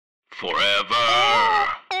Forever.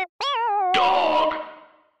 Dog.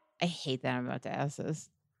 I hate that I'm about to ask this.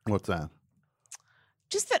 What's that?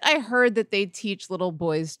 Just that I heard that they teach little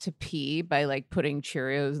boys to pee by like putting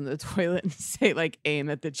Cheerios in the toilet and say like aim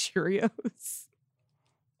at the Cheerios.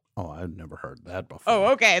 Oh, I've never heard that before. Oh,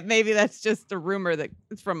 okay. Maybe that's just a rumor that's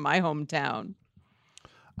from my hometown.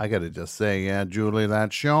 I got to just say, yeah, Julie,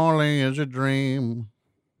 that surely is a dream.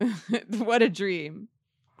 What a dream.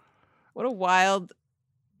 What a wild,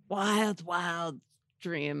 wild, wild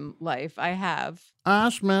dream life I have. I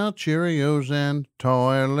smell Cheerios and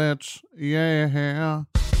toilets, yeah.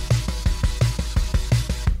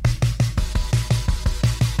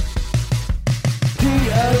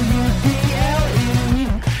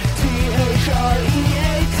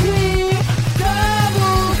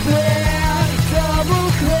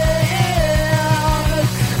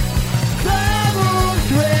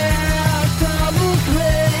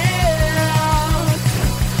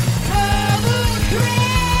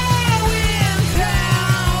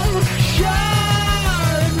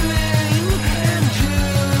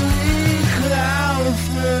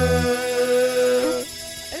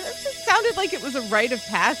 Like it was a rite of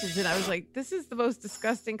passage, and I was like, this is the most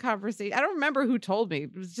disgusting conversation. I don't remember who told me.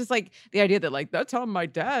 It was just like the idea that like that's how my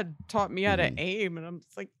dad taught me how to aim, and I'm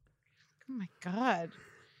just like, oh my god,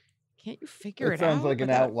 can't you figure it out? That sounds like an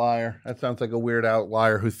outlier. That sounds like a weird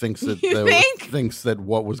outlier who thinks that thinks that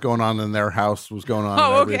what was going on in their house was going on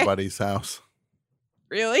in everybody's house.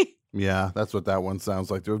 Really? Yeah, that's what that one sounds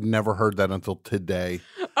like. I've never heard that until today.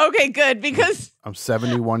 Okay, good, because I'm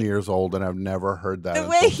 71 years old and I've never heard that. The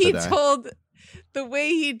way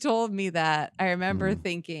he told me that, I remember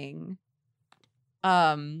thinking,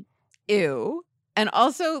 ew. And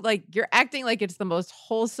also, like, you're acting like it's the most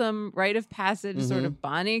wholesome rite of passage sort of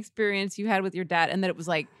bonding experience you had with your dad, and that it was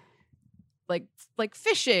like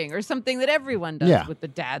fishing or something that everyone does with the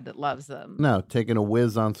dad that loves them. No, taking a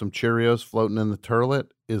whiz on some Cheerios floating in the toilet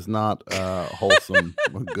is not wholesome.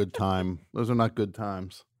 A good time. Those are not good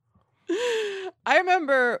times. I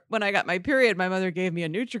remember when I got my period, my mother gave me a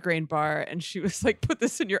Nutri-Grain bar, and she was like, "Put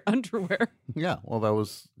this in your underwear." Yeah, well, that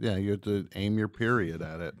was you had to aim your period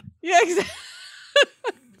at it. Yeah, exactly.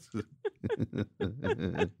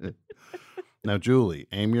 Now, Julie,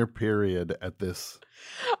 aim your period at this.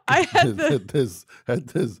 I had at this.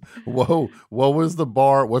 Whoa, what was the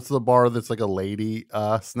bar? What's the bar that's like a lady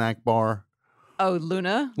snack bar? Oh,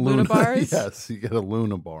 Luna bars. Yes, you get a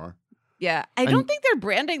Luna bar. Yeah, I don't think they're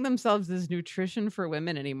branding themselves as nutrition for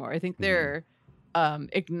women anymore. I think they're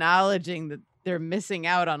acknowledging that they're missing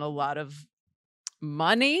out on a lot of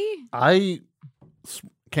money. I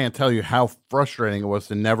can't tell you how frustrating it was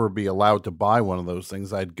to never be allowed to buy one of those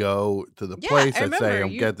things. I'd go to the place. I'd say, "I'll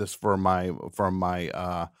get this for my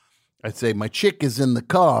I'd say my chick is in the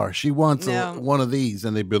car. She wants one of these,"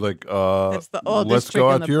 and they'd be like, "That's the oldest let's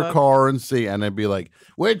go out to your car and see." And I'd be like,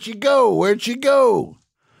 "Where'd she go? Where'd she go?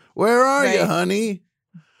 Where are you, honey?"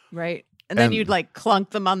 Right. And then you'd like clunk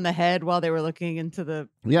them on the head while they were looking into the.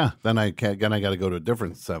 Yeah. Then I got to go to a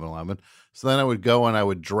different 7-Eleven. So then I would go and I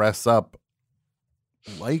would dress up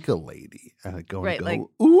like a lady, and I'd go and go, like,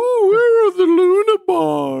 "Ooh, where are the Luna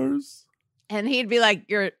bars?" And he'd be like,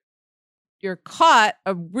 "You're caught."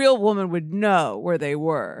 A real woman would know where they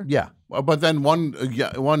were. Yeah, but then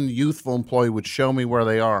one youthful employee would show me where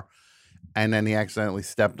they are, and then he accidentally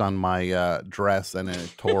stepped on my dress, and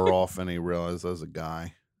it tore off, and he realized I was a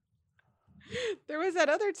guy. There was that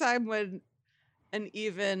other time when an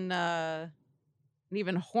even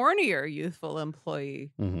hornier youthful employee,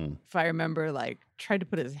 if I remember, like tried to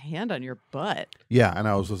put his hand on your butt. Yeah, and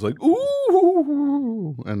I was just like,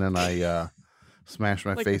 "Ooh," and then I smashed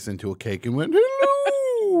my face into a cake and went,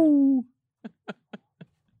 "Hello."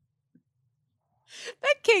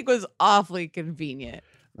 That cake was awfully convenient.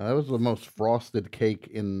 That was the most frosted cake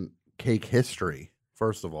in cake history.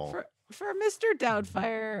 First of all, for Mr.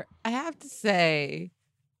 Doubtfire, I have to say,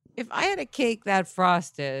 if I had a cake that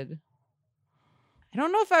frosted, I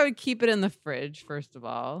don't know if I would keep it in the fridge, first of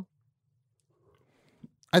all.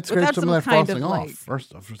 I'd scrape some of that frosting off,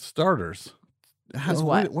 first for starters. What's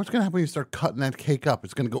going to happen when you start cutting that cake up?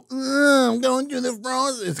 It's going to go, I'm going through the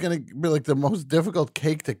frost. It's going to be like the most difficult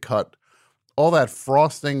cake to cut. All that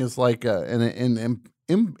frosting is like an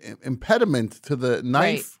impediment to the knife.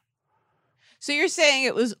 Right. So you're saying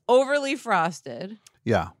it was overly frosted.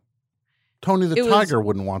 Yeah. Tony the Tiger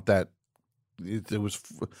wouldn't want that. It was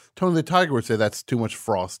Tony the Tiger would say that's too much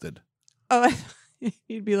frosted. Oh,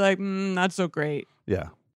 he'd be like, not so great. Yeah.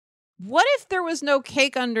 What if there was no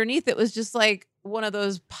cake underneath? It was just like one of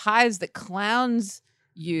those pies that clowns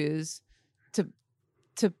use to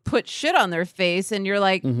to put shit on their face, and you're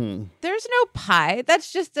like, there's no pie.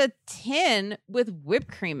 That's just a tin with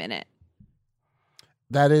whipped cream in it.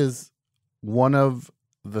 That is one of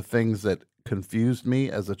the things that confused me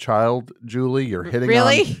as a child, Julie. You're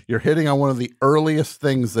hitting on one of the earliest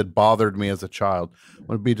things that bothered me as a child.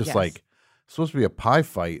 Would be just like, it's supposed to be a pie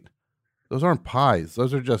fight. Those aren't pies.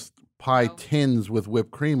 Those are just pie tins with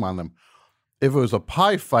whipped cream on them. If it was a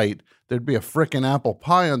pie fight, there'd be a frickin' apple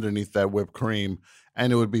pie underneath that whipped cream,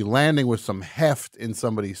 and it would be landing with some heft in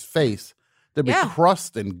somebody's face. There'd be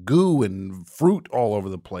crust and goo and fruit all over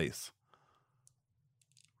the place.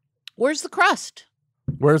 Where's the crust?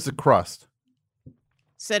 Where's the crust?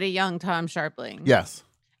 Said a young Tom Sharpling. Yes.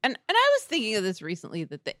 And I was thinking of this recently,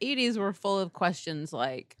 that the 80s were full of questions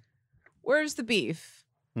like, where's the beef?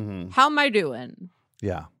 How am I doing?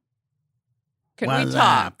 Yeah. Can we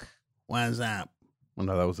talk? What's up? Well,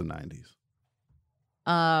 no, that was the 90s.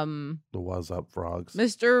 The What's Up Frogs.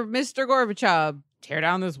 Mr. Gorbachev, tear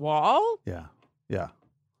down this wall? Yeah. Yeah.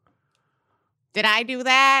 Did I do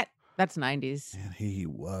that? That's 90s. And he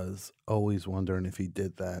was always wondering if he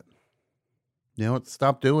did that. You know what?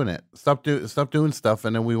 Stop doing it. Stop doing stuff,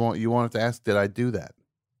 and then you won't have to ask, did I do that?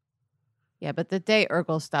 Yeah, but the day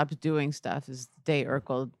Urkel stops doing stuff is the day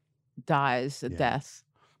Urkel dies a death.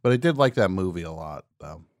 But I did like that movie a lot,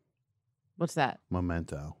 though. What's that?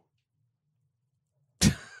 Memento.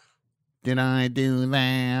 Did I do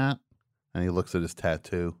that? And he looks at his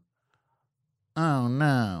tattoo. Oh,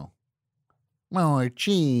 no. More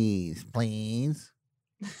cheese, please.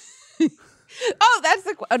 Oh, that's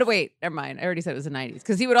the... Oh, no, wait. Never mind. I already said it was the 90s.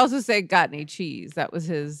 Because he would also say, got any cheese? That was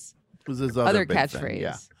his other catchphrase.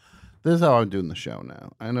 Yeah. This is how I'm doing the show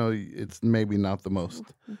now. I know it's maybe not the most...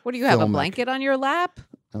 What do you have, a blanket on your lap?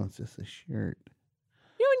 Oh, it's just a shirt.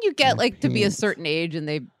 You know when you get to be a certain age and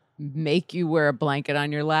they make you wear a blanket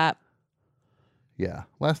on your lap? Yeah.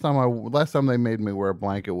 Last time they made me wear a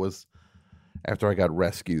blanket was after I got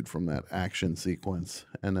rescued from that action sequence,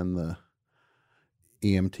 and then the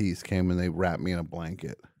EMTs came and they wrapped me in a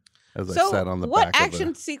blanket as I sat on the back of it. What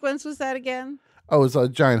action sequence was that again? Oh, it was a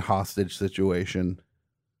giant hostage situation.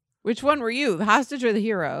 Which one were you, the hostage or the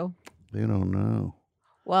hero? They don't know.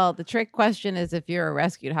 Well, the trick question is, if you're a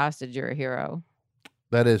rescued hostage, you're a hero.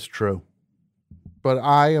 That is true. But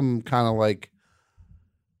I am kind of like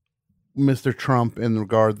Mr. Trump in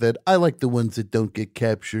regard that I like the ones that don't get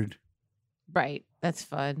captured. Right. That's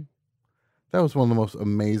fun. That was one of the most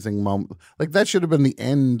amazing moments. Like, that should have been the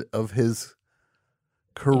end of his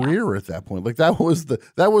career at that point. Like, that was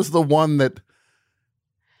the one that.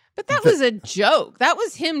 But that was a joke. That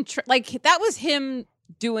was him. That was him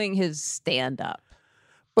doing his stand-up.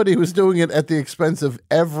 But he was doing it at the expense of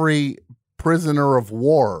every prisoner of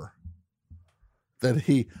war.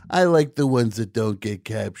 I like the ones that don't get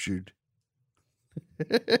captured.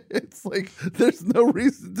 It's like, there's no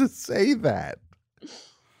reason to say that.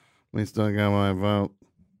 We still got my vote.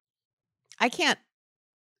 I can't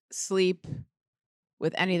sleep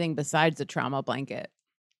with anything besides a trauma blanket.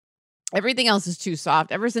 Everything else is too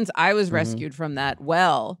soft. Ever since I was rescued from that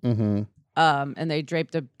well, and they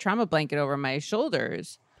draped a trauma blanket over my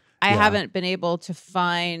shoulders, I haven't been able to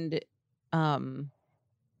find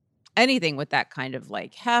anything with that kind of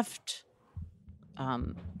like heft,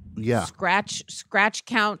 scratch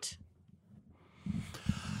count.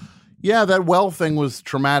 Yeah, that well thing was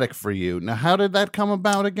traumatic for you. Now, how did that come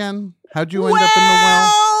about again? How'd you end up in the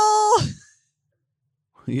well?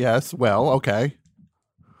 Yes, well, okay.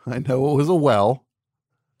 I know it was a well.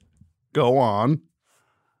 Go on.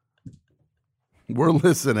 We're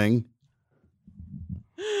listening.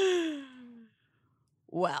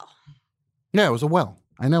 Well. Yeah, it was a well.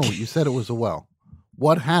 I know what you said. It was a well.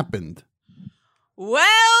 What happened? Well.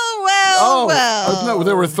 No,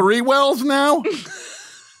 there were 3 wells now?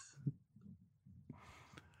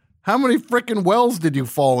 How many freaking wells did you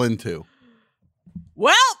fall into?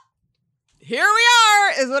 Well, here we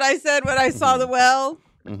are, is what I said when I saw the well.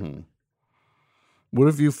 Mm-hmm. What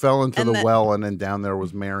if you fell into the well and then down there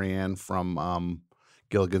was Marianne from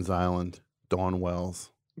Gilligan's Island, Dawn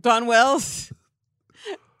Wells? Dawn Wells?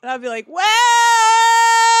 And I'd be like, Wells!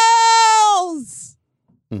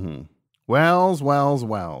 Mm-hmm.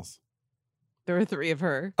 Wells. There were 3 of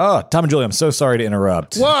her. Oh, Tom and Julie, I'm so sorry to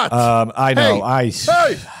interrupt. What? I know. Hey!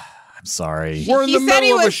 I'm sorry. We're in the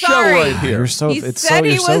middle of a show right here. You're so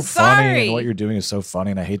funny, and what you're doing is so funny,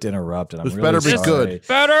 and I hate to interrupt. And I'm really better be sorry. good.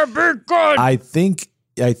 Better be good. I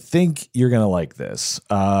think you're gonna like this.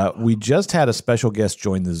 We just had a special guest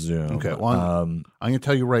join the Zoom. Okay, well, I'm gonna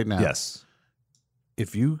tell you right now. Yes.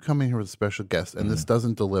 If you come in here with a special guest and this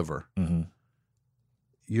doesn't deliver,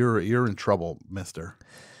 you're in trouble, mister.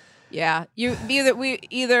 Yeah, you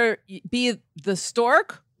either be the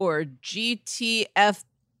stork or GTFO.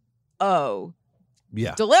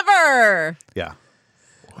 Yeah. Deliver. Yeah.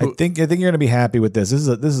 I think you're going to be happy with this. This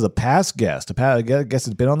is a past guest, a guest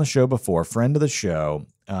that's been on the show before, friend of the show.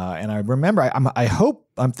 And I remember, I hope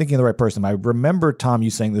I'm thinking of the right person. I remember, Tom, you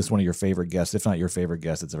saying this is one of your favorite guests, if not your favorite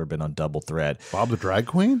guest that's ever been on Double Thread. Bob the Drag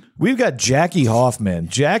Queen? We've got Jackie Hoffman.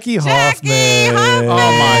 Jackie Hoffman. Oh,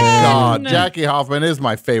 my God. Jackie Hoffman is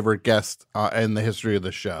my favorite guest in the history of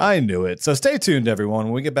the show. I knew it. So stay tuned, everyone.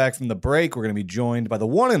 When we get back from the break, we're going to be joined by the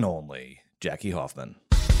one and only Jackie Hoffman.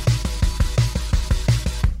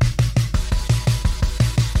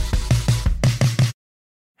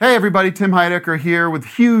 Hey everybody, Tim Heidecker here with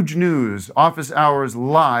huge news. Office Hours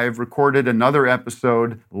Live recorded another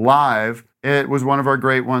episode live. It was one of our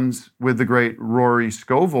great ones with the great Rory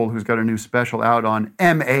Scovel, who's got a new special out on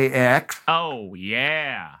MAX. Oh,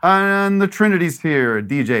 yeah. And the Trinity's here,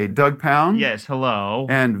 DJ Doug Pound. Yes, hello.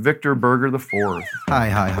 And Victor Berger IV.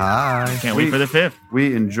 Hi. Can't wait for the 5th.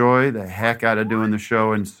 We enjoy the heck out of doing the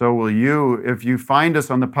show, and so will you if you find us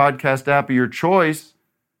on the podcast app of your choice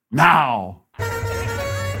now.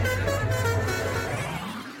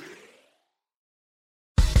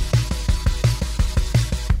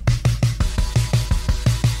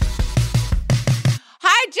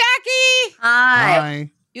 Hi.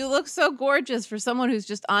 You look so gorgeous for someone who's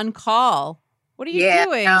just on call. What are you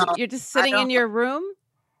doing? No, You're just sitting in your room?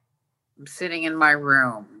 I'm sitting in my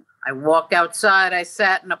room. I walked outside. I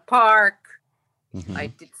sat in a park. Mm-hmm.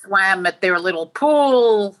 I swam at their little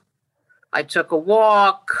pool. I took a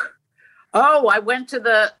walk. Oh, I went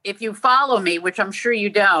to if you follow me, which I'm sure you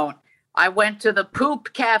don't, I went to the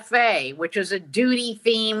Poop Cafe, which is a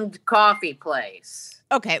duty-themed coffee place.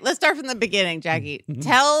 Okay, let's start from the beginning, Jackie.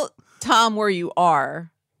 Tell Tom where you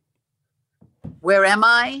are. Where am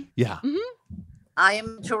I? Yeah. Mm-hmm. I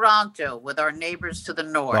am in Toronto with our neighbors to the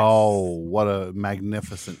north. Oh, what a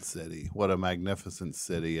magnificent city. What a magnificent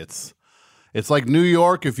city. It's like New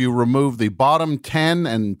York if you remove the bottom 10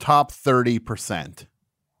 and top 30%.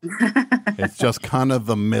 It's just kind of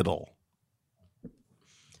the middle.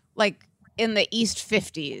 Like in the East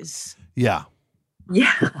 50s. Yeah.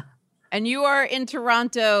 Yeah. And you are in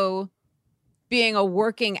Toronto being a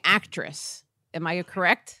working actress. Am I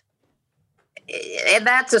correct? And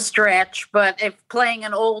that's a stretch, but if playing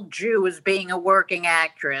an old Jew is being a working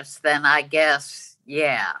actress, then I guess,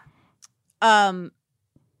 yeah.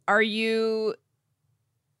 Are you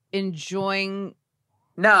enjoying?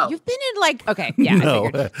 No. You've been in okay, yeah. No.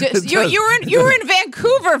 I figured. You were in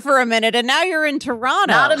Vancouver for a minute, and now you're in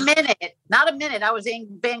Toronto. Not a minute. I was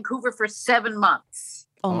in Vancouver for 7 months.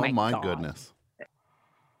 Oh my God. Goodness.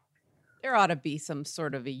 There ought to be some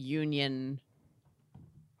sort of a union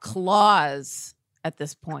clause at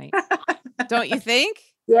this point. Don't you think?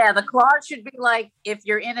 Yeah, the clause should be like, if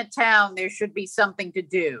you're in a town, there should be something to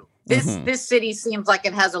do. This city seems like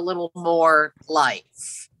it has a little more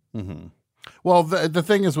life. Mm-hmm. Well, the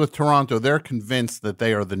thing is with Toronto, they're convinced that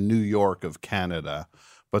they are the New York of Canada,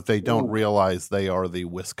 but they don't realize they are the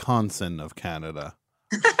Wisconsin of Canada.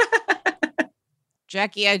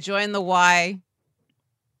 Jackie, I joined the Y.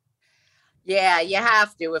 Yeah, you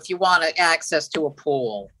have to if you want access to a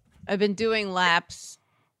pool. I've been doing laps.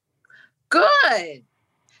 Good.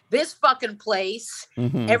 This fucking place,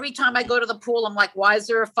 every time I go to the pool, I'm like, why is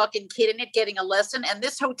there a fucking kid in it getting a lesson? And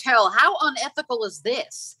this hotel, how unethical is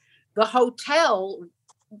this? The hotel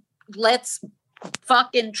lets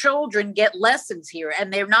fucking children get lessons here,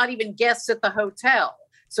 and they're not even guests at the hotel.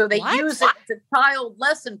 So they use it as a child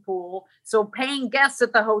lesson pool. So paying guests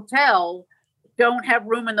at the hotel don't have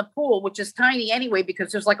room in the pool, which is tiny anyway,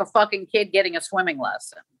 because there's like a fucking kid getting a swimming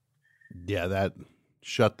lesson. Yeah, that's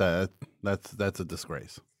a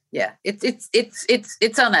disgrace. Yeah,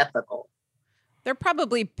 it's unethical. They're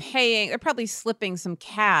probably slipping some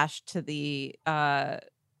cash to the to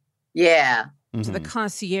the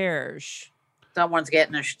concierge. Someone's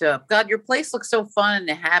getting a shtup. God, your place looks so fun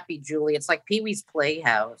and happy, Julie. It's like Pee-wee's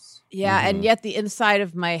Playhouse. Yeah, and yet the inside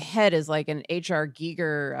of my head is like an H.R.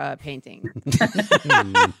 Giger painting.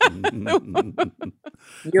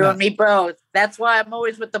 You and me both. That's why I'm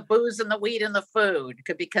always with the booze and the weed and the food,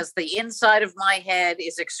 because the inside of my head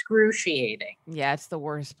is excruciating. Yeah, it's the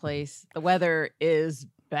worst place. The weather is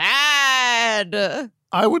bad.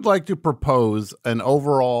 I would like to propose an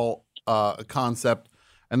overall concept,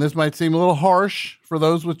 and this might seem a little harsh for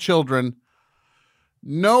those with children.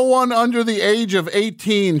 No one under the age of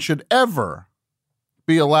 18 should ever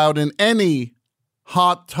be allowed in any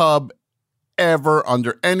hot tub ever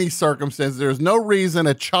under any circumstance. There's no reason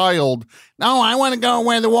a child, no, I want to go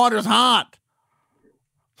where the water's hot.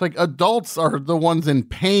 It's like adults are the ones in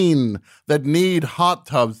pain that need hot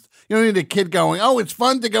tubs. You don't need a kid going, oh, it's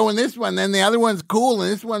fun to go in this one, then the other one's cool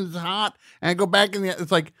and this one's hot, and I go back in the.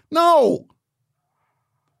 It's like, no.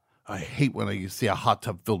 I hate when I see a hot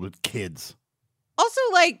tub filled with kids. Also,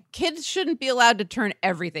 like, kids shouldn't be allowed to turn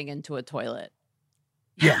everything into a toilet.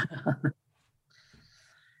 Yeah.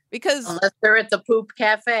 Because unless they're at the poop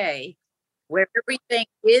cafe, where everything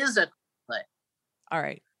is a toilet. All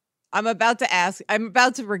right. I'm about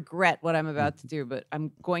to regret what I'm about to do, but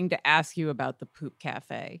I'm going to ask you about the poop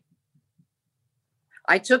cafe.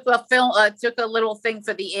 I took a little thing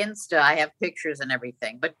for the Insta. I have pictures and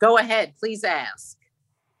everything, but go ahead. Please ask.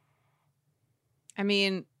 I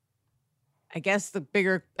mean, I guess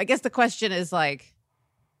the question is like,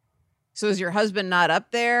 so is your husband not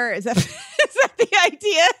up there? Is that the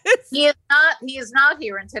idea? He is not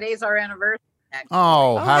here, and today's our anniversary. Actually.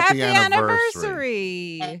 Oh, happy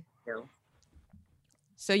anniversary. Thank you.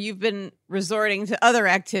 So you've been resorting to other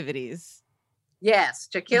activities. Yes,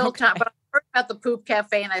 to kill time. But I heard about the poop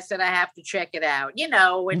cafe, and I said I have to check it out. You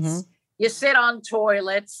know, it's you sit on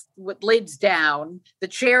toilets with lids down. The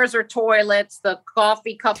chairs are toilets. The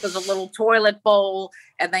coffee cup is a little toilet bowl,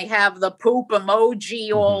 and they have the poop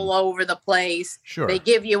emoji all over the place. Sure. They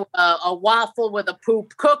give you a waffle with a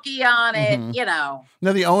poop cookie on it. You know.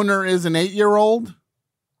 Now the owner is an 8-year-old.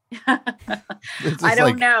 I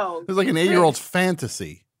don't know. It's like an 8-year-old's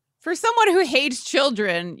fantasy. For someone who hates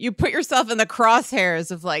children, you put yourself in the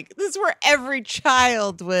crosshairs of like, this is where every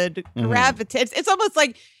child would gravitate. It's almost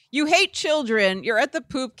like you hate children. You're at the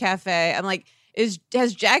poop cafe. I'm like,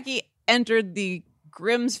 has Jackie entered the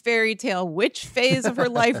Grimm's fairy tale witch phase of her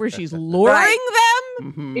life where she's luring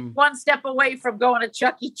them? It's one step away from going to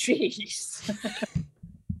Chuck E. Cheese.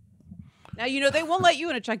 Now, you know, they won't let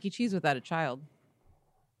you in a Chuck E. Cheese without a child,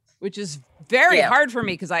 which is very hard for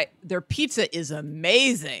me because their pizza is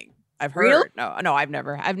amazing. I've heard. Really? No, I've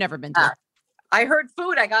never been to. I heard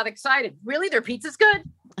food. I got excited. Really, their pizza's good.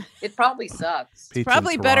 It probably sucks. It's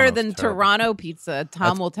probably better than Toronto pizza.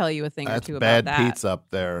 Tom will tell you a thing or two about that. Bad pizza up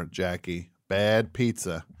there, Jackie. Bad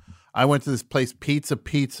pizza. I went to this place,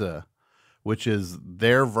 Pizza, which is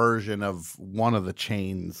their version of one of the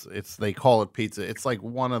chains. They call it pizza. It's like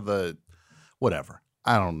one of the whatever.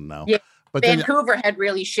 I don't know. Yeah. But Vancouver had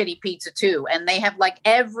really shitty pizza too, and they have like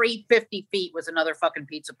every 50 feet was another fucking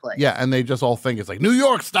pizza place. Yeah, and they just all think it's like New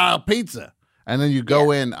York style pizza, and then you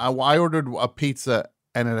go in. I ordered a pizza,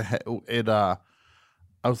 and I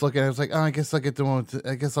was looking. I was like, oh, I guess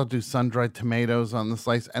I'll do sun dried tomatoes on the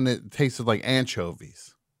slice, and it tasted like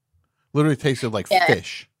anchovies. Literally tasted like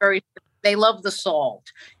fish. They love the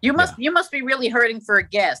salt. You must be really hurting for a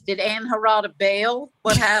guest. Did Ann Harada bail?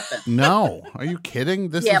 What happened? No. Are you kidding?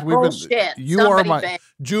 Bullshit.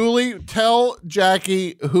 Julie, tell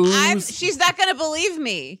Jackie she's not going to believe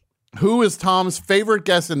me. Who is Tom's favorite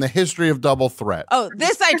guest in the history of Double Threat? Oh,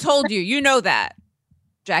 this I told you. You know that.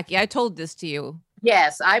 Jackie, I told this to you.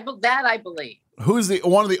 Yes, I believe. Who's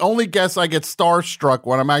one of the only guests I get starstruck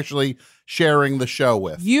when I'm actually sharing the show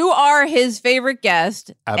with? You are his favorite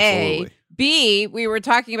guest. Absolutely. A. B, we were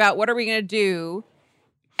talking about what are we going to do,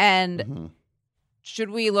 and should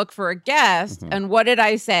we look for a guest? And what did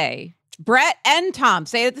I say? Brett and Tom,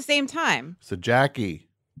 say it at the same time. So Jackie,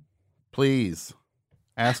 please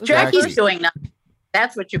ask Jackie's Jackie. doing nothing.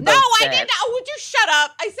 That's what you both said. I didn't. Oh, would you shut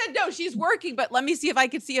up? I said no. She's working, but let me see if I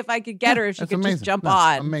could get her if she could just jump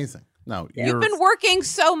on. Amazing. No, you've been working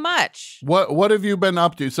so much. What have you been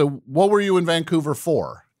up to? So, what were you in Vancouver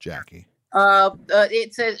for, Jackie?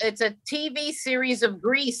 It's a TV series of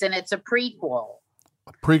Grease, and it's a prequel.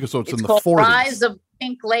 A prequel, so it's in the called 40s. Rise of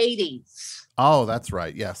Pink Ladies. Oh, that's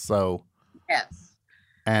right. Yes. So. Yes.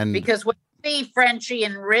 And because when you see Frenchie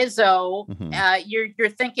and Rizzo, you're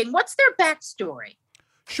thinking, what's their backstory?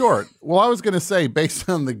 Sure. Well, I was going to say based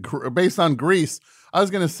on Grease, I was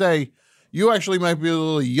going to say. You actually might be a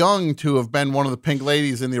little young to have been one of the Pink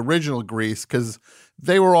Ladies in the original Grease because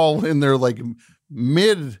they were all in their like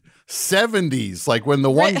mid 70s, like when the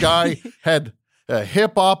one guy had a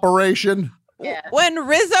hip operation. Yeah. When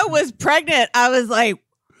Rizzo was pregnant, I was like,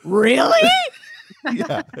 really?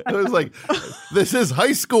 Yeah. It was like, this is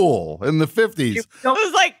high school in the 50s. It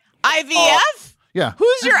was like, IVF? Yeah.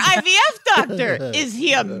 Who's your IVF doctor? Is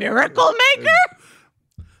he a miracle maker?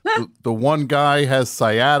 The one guy has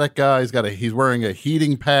sciatica. He's wearing a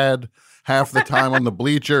heating pad half the time on the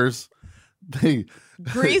bleachers.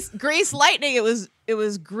 Grease lightning. It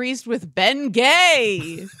was greased with Ben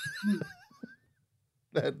Gay.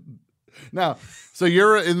 Now, so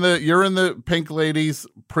you're in the Pink Ladies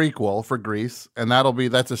prequel for Grease, and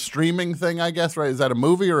that's a streaming thing, I guess, right? Is that a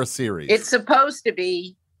movie or a series? It's supposed to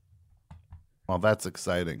be. Well, that's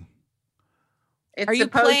exciting. Are you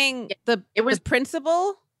playing the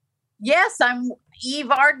principal? Yes, I'm Eve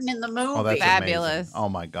Arden in the movie. Oh, that's fabulous. Amazing. Oh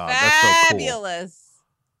my God. Fabulous. That's so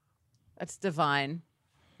cool. That's divine.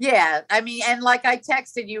 Yeah. I mean, and like I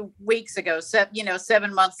texted you weeks ago, 7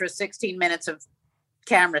 months for 16 minutes of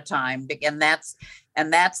camera time. And that's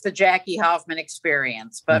the Jackie Hoffman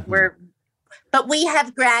experience. But we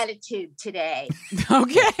have gratitude today.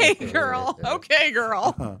 Okay, girl. Okay,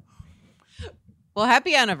 girl. Well,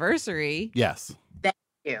 happy anniversary. Yes. Thank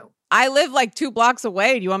you. I live like 2 blocks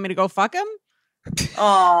away. Do you want me to go fuck him?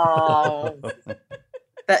 Oh,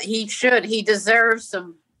 but he should. He deserves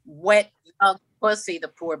some wet pussy, the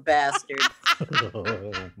poor bastard.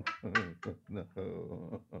 No.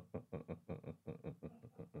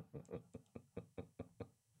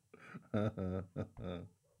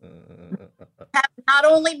 Have not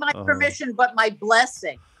only my permission, but my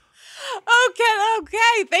blessing.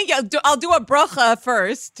 Okay. Thank you. I'll do a bracha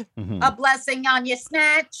first. A blessing on your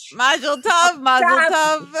snatch. Mazel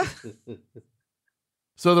tov.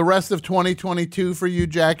 So the rest of 2022 for you,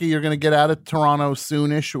 Jackie, you're going to get out of Toronto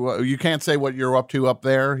soonish. You can't say what you're up to up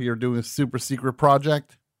there. You're doing a super secret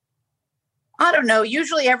project. I don't know.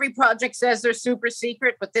 Usually every project says they're super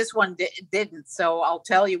secret, but this one didn't. So I'll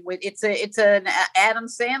tell you, it's an Adam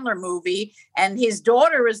Sandler movie, and his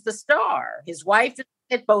daughter is the star. His wife is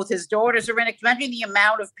in it. Both his daughters are in it. Imagine the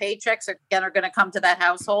amount of paychecks are going to come to that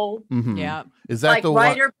household. Mm-hmm. Yeah. Is that like the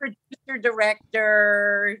writer, producer,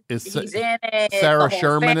 director? He's in it. Sarah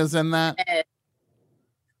Sherman is in that.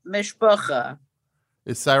 Mishpucha.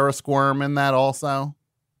 Is Sarah Squirm in that also?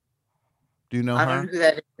 Do you know her? I don't know who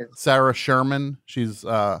that is. Sarah Sherman. She's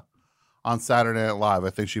on Saturday Night Live. I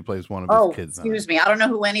think she plays one of his kids. Excuse me. I don't know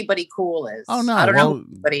who anybody cool is. Oh, no. I don't know who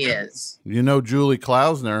anybody is. You know Julie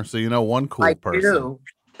Klausner, so you know one cool person. I do.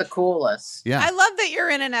 The coolest. Yeah. I love that you're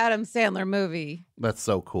in an Adam Sandler movie. That's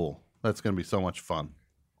so cool. That's going to be so much fun.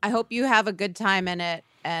 I hope you have a good time in it,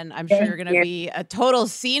 and I'm sure you're going to be a total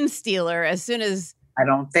scene stealer as soon as... I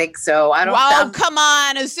don't think so. Come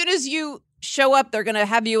on. As soon as you show up, they're going to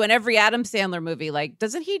have you in every Adam Sandler movie. Like,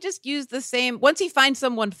 doesn't he just use the same... Once he finds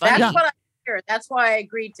someone funny... That's what I hear. That's why I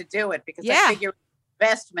agreed to do it, because I figure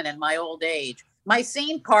investment in my old age. My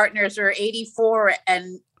scene partners are 84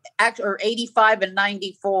 or 85 and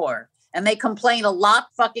 94, and they complain a lot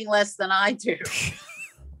fucking less than I do.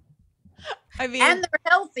 I mean, and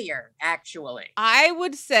they're healthier, actually. I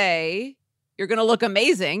would say you're going to look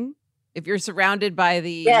amazing if you're surrounded by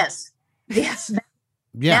the... Yes. Yeah.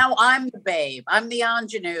 Now I'm the babe. I'm the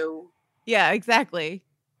ingenue. Yeah, exactly.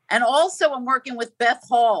 And also I'm working with Beth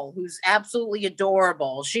Hall, who's absolutely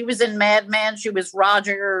adorable. She was in Mad Men. She was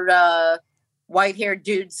Roger, white-haired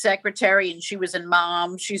dude's secretary, and she was in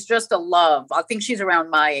Mom. She's just a love. I think she's around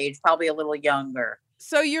my age, probably a little younger.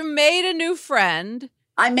 So you made a new friend.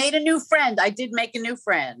 I made a new friend. I did make a new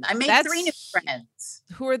friend. I made 3 new friends.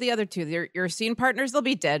 Who are the other 2? Your scene partners? They'll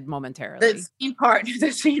be dead momentarily. The scene partners.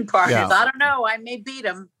 Yeah. I don't know. I may beat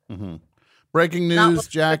them. Mm-hmm. Breaking news,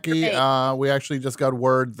 Jackie. We actually just got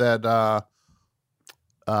word that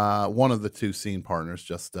one of the 2 scene partners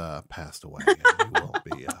just passed away. Will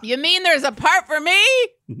be, You mean there's a part for me?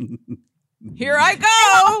 Here I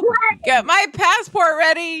go. Get my passport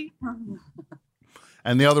ready.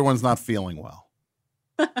 And the other one's not feeling well.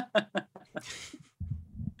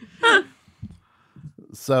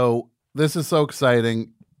 So this is so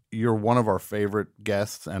exciting. You're one of our favorite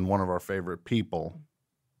guests and one of our favorite people.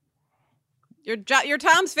 You're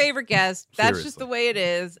Tom's favorite guest. That's Seriously. just the way it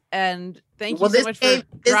is. And thank you so much for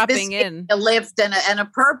dropping in. A lift and a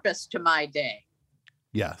purpose to my day.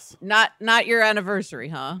 Yes. Not your anniversary,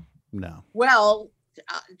 huh? No. Well,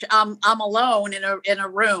 I'm alone in a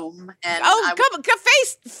room, and come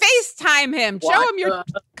FaceTime him. What? Show him your.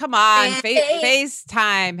 Come on,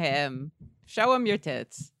 FaceTime him. Show him your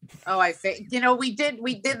tits. Oh, we did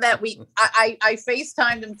that. I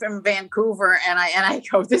FaceTimed him from Vancouver, and I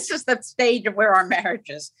go, this is the stage of where our marriage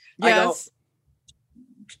is. Yes. I go,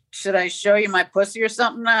 should I show you my pussy or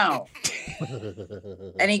something now?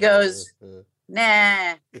 And he goes,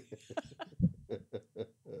 nah.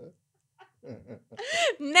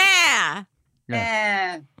 Nah.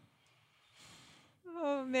 Nah.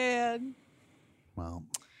 Oh man. Well.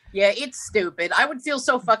 Yeah, it's stupid. I would feel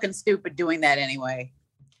so fucking stupid doing that anyway.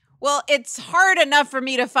 Well, it's hard enough for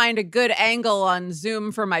me to find a good angle on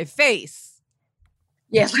Zoom for my face.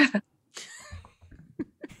 Yes.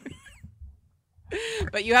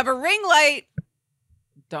 But you have a ring light.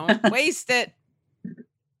 Don't waste it.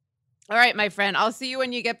 All right, my friend. I'll see you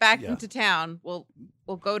when you get back into town. We'll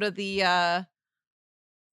go to the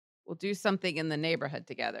we'll do something in the neighborhood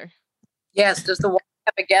together. Yes. Does the wife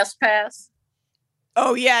have a guest pass?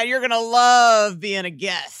 Oh, yeah, you're going to love being a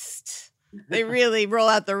guest. They really roll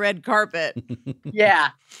out the red carpet.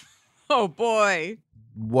 Yeah. Oh, boy.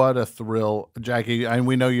 What a thrill, Jackie. And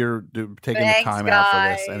we know you're taking the time out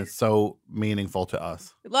for this, and it's so meaningful to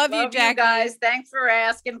us. Love you, Jackie. You guys. Thanks for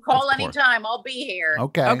asking. Call anytime. I'll be here.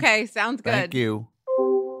 Okay, sounds good. Thank you.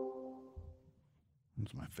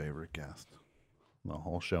 That's my favorite guest. The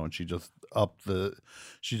whole show, and she just upped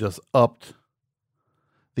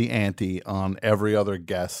the ante on every other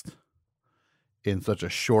guest in such a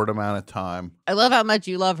short amount of time. I love how much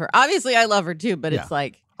you love her. Obviously, I love her too, but it's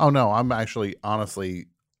like, oh no, I'm honestly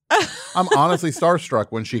starstruck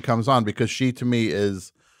when she comes on, because she to me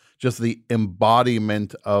is just the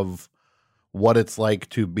embodiment of what it's like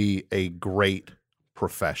to be a great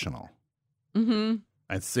professional. Mm-hmm.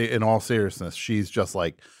 And in all seriousness, she's just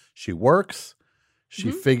like, she works, she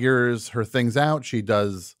figures her things out, she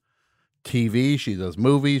does TV, she does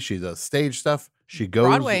movies, she does stage stuff. She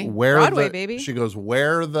goes Broadway, baby. She goes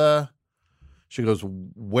where the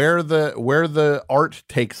art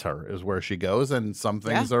takes her is where she goes, and some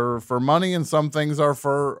things are for money and some things are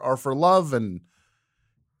for love, and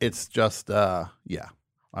it's just I'm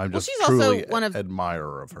just she's truly also one of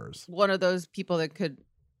admirer of hers. One of those people that could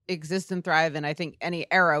exist and thrive in, I think, any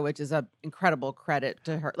era, which is an incredible credit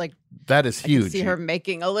to her. Like, that is huge. I can see her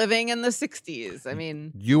making a living in the 60s. I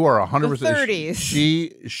mean, you are 100%. 30s.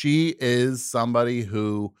 She is somebody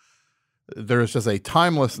who there's just a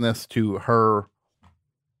timelessness to her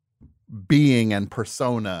being and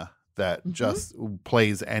persona that just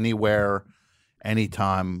plays anywhere,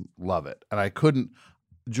 anytime. Love it. And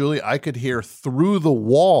Julie, I could hear through the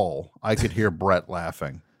wall. I could hear Brett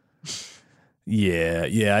laughing.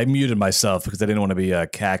 Yeah. I muted myself because I didn't want to be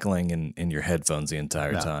cackling in your headphones the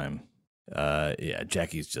entire time.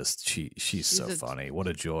 Jackie's just she's so funny. What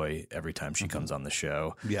a joy every time she comes on the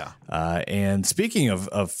show. Yeah. And speaking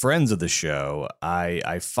of friends of the show,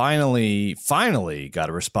 I finally got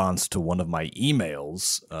a response to one of my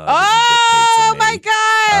emails. Oh my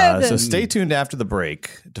God! So stay tuned after the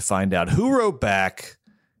break to find out who wrote back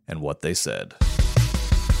and what they said.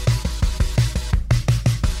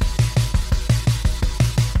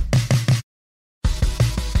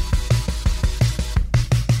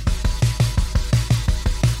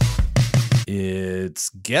 It's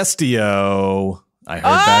Guestio. I heard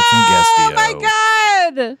back from Guestio. Oh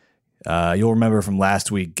my God! You'll remember from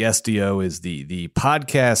last week, Guestio is the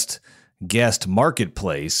podcast guest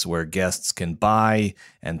marketplace where guests can buy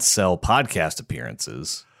and sell podcast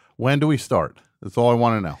appearances. When do we start? That's all I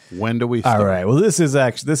want to know. When do we start? All right. Well, this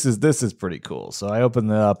is pretty cool. So I opened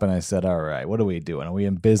it up and I said, all right, what are we doing? Are we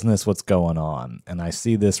in business? What's going on? And I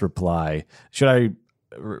see this reply. Should I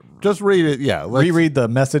just read it? Yeah. Reread the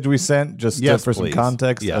message we sent just for some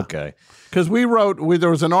context? Yeah. Okay. Because there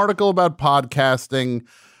was an article about podcasting,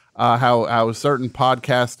 how certain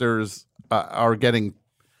podcasters are getting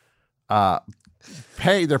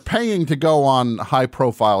they're paying to go on high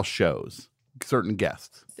profile shows, certain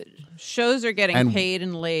guests. Shows are getting paid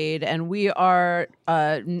and laid, and we're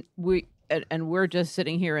just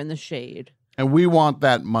sitting here in the shade. And we want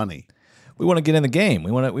that money. We want to get in the game. We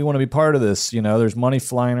want to be part of this. You know, there's money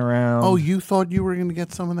flying around. Oh, you thought you were going to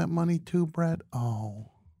get some of that money too, Brett? Oh,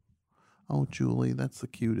 Julie, that's the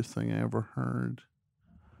cutest thing I ever heard.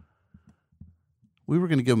 We were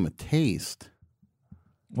going to give them a taste.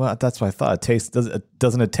 Well, that's what I thought.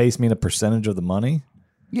 Doesn't a taste mean a percentage of the money?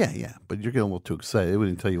 Yeah, but you're getting a little too excited. It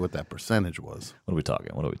wouldn't tell you what that percentage was. What are we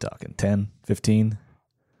talking? 10, 15?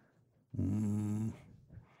 10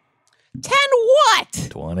 what?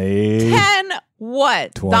 20. 10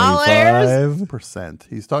 what? 25%.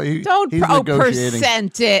 He's negotiating.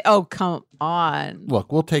 Percent it. Oh, come on.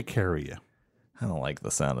 Look, we'll take care of you. I don't like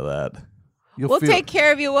the sound of that. We'll take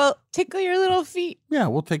care of you. We'll tickle your little feet. Yeah,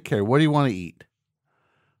 we'll take care. What do you want to eat?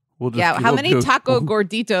 How many taco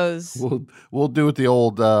gorditos? We'll do it the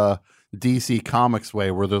old DC Comics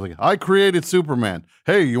way, where they're like, I created Superman.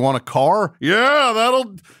 Hey, you want a car? Yeah,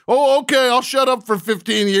 okay, I'll shut up for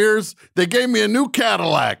 15 years. They gave me a new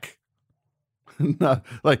Cadillac.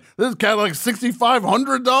 Like, this Cadillac's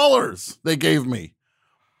 $6,500 they gave me.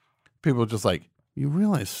 People are just like, you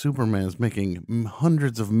realize Superman is making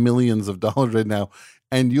hundreds of millions of dollars right now,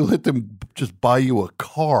 and you let them just buy you a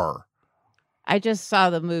car. I just saw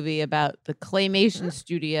the movie about the claymation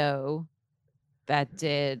studio that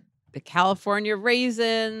did the California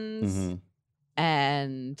Raisins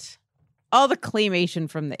and all the claymation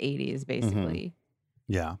from the 80s, basically.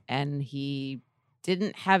 Yeah. And he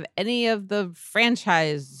didn't have any of the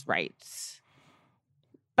franchise rights.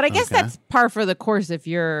 But I guess that's par for the course if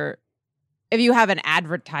you have an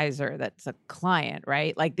advertiser that's a client,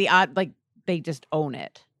 right? Like they just own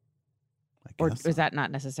it. Or is that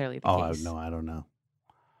not necessarily the case? No, I don't know.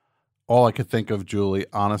 All I could think of, Julie,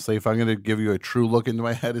 honestly, if I'm going to give you a true look into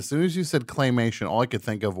my head, as soon as you said claymation, all I could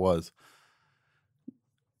think of was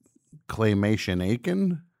Claymation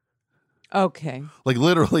Aiken. Okay. Like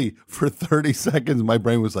literally for 30 seconds, my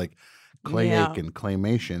brain was like, Clay Aiken,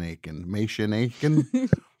 Claymation Aiken, Mation Aiken.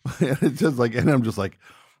 It's just like, and I'm just like,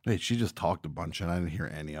 wait, she just talked a bunch and I didn't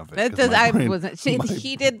hear any of it. He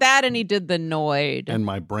did that and he did the Noid. And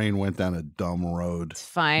my brain went down a dumb road. It's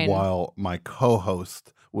fine. While my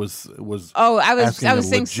co-host was I was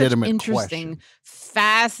saying such interesting, question.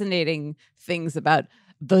 fascinating things about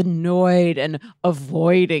the Noid and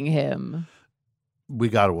avoiding him. We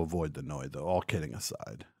got to avoid the Noid, though. All kidding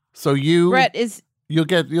aside. So Brett you'll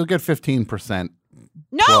get 15%.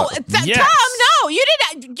 No, Tom, no, you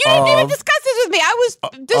didn't even discuss this with me. I was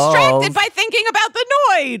distracted by thinking about the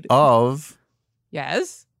Noid.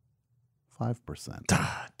 Yes, 5%. Damn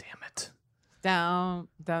it. Down.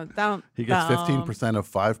 He gets 15% of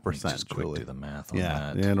 5%. Just quick do the math on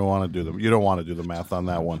that. You don't want to do the math on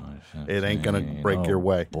that one. It ain't gonna break your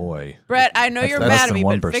way. Boy, Brett, I know you're mad at me,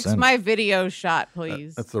 but fix my video shot,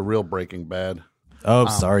 please. That's the real Breaking Bad. Oh,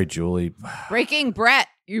 sorry, Julie. Breaking Brett.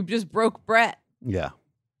 You just broke Brett. Yeah.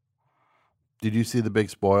 Did you see the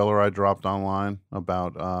big spoiler I dropped online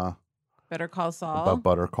about Better Call Saul? About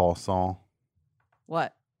Better Call Saul?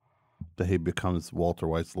 What? That he becomes Walter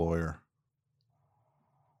White's lawyer.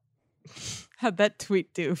 How'd that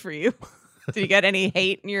tweet do for you? Did you get any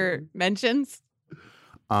hate in your mentions?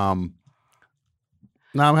 No,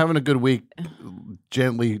 I'm having a good week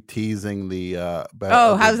gently teasing the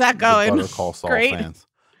how's that going? Better Call Saul fans.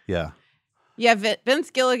 Yeah. Yeah,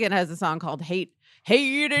 Vince Gilligan has a song called Hate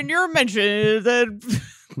in Your Mentions and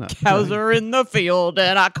cows are in the field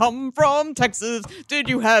and I come from Texas. Did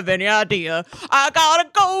you have any idea? I got a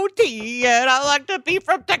goatee and I like to be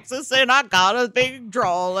from Texas and I got a big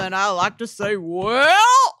drawl and I like to say,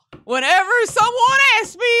 well, whenever someone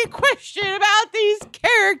asks me a question about these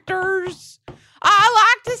characters,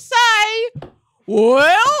 I like to say,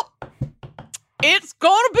 well, it's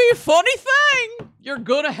gonna be a funny thing. You're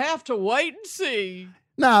gonna have to wait and see.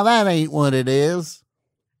 No, that ain't what it is.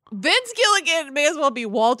 Vince Gilligan may as well be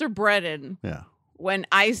Walter Brennan. Yeah. When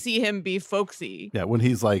I see him be folksy. Yeah, when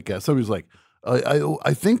he's like, somebody's like,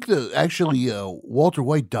 I think that actually Walter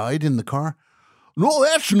White died in the car. No,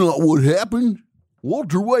 that's not what happened.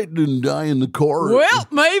 Walter White didn't die in the car. Well,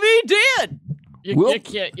 maybe he did.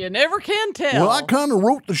 You never can tell. Well, I kind of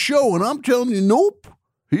wrote the show, and I'm telling you, nope.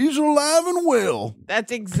 He's alive and well.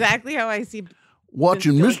 That's exactly how I see.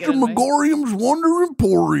 Watching Mr. Megorium's Wonder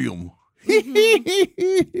Emporium.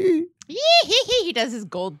 He does his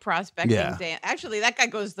gold prospecting dance. Actually, that guy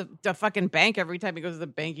goes to the fucking bank every time he goes to the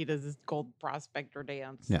bank. He does his gold prospector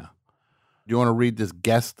dance. Yeah. Do you want to read this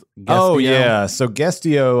guest? Oh yeah. So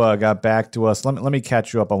Guestio got back to us. Let me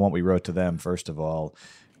catch you up on what we wrote to them first of all.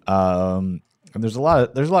 And there's a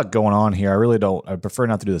lot going on here. I prefer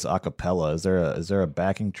not to do this a cappella. Is there a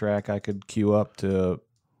backing track I could cue up to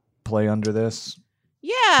play under this?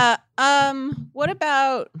 Yeah. What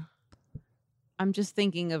about? I'm just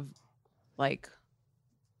thinking of like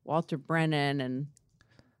Walter Brennan and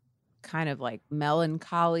kind of like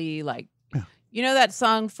melancholy, like you know that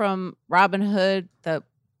song from Robin Hood, the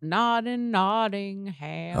Nodding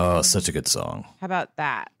Hand. Oh, such a good song. How about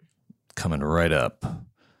that? Coming right up.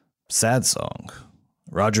 Sad song.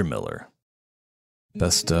 Roger Miller.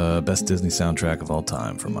 Best Disney soundtrack of all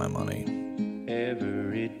time for my money.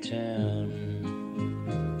 Every town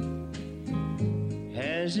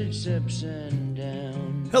has its ups and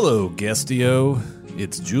downs. Hello, Guestio.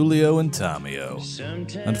 It's Julio and Tomio.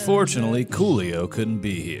 Unfortunately, Coolio couldn't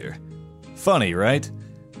be here. Funny, right?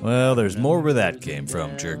 Well, there's more where that came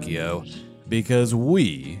from, Jerkio. Because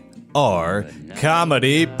we are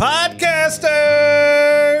comedy podcasters!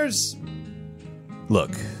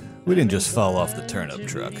 Look, we didn't just fall off the turnip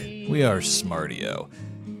truck. We are Smartio.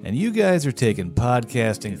 And you guys are taking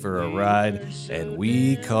podcasting for a ride, and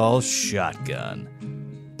we call shotgun.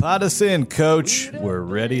 Pot us in, coach. We're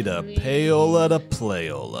ready to payola to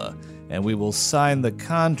playola, and we will sign the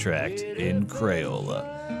contract in Crayola.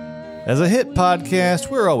 As a hit podcast,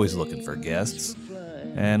 we're always looking for guests.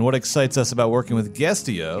 And what excites us about working with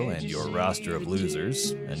Guestio and your roster of losers,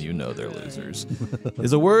 and you know they're losers,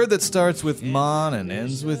 is a word that starts with mon and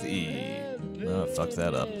ends with e. Oh, fuck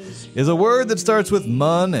that up. Is a word that starts with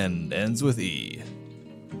mun and ends with e.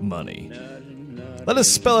 Money. Let us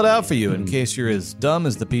spell it out for you in case you're as dumb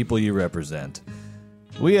as the people you represent.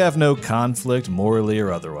 We have no conflict, morally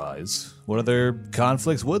or otherwise. What other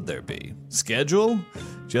conflicts would there be? Schedule?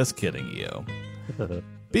 Just kidding, Eo.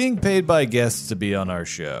 being paid by guests to be on our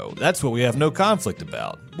show. That's what we have no conflict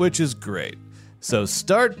about, which is great. So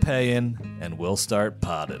start paying, and we'll start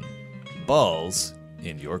podding. Balls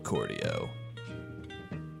in your cordio.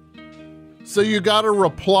 So you got a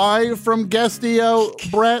reply from Guestio,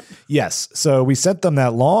 Brett? Yes. So we sent them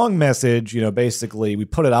that long message. Basically we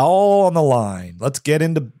put it all on the line. Let's get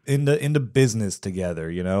into business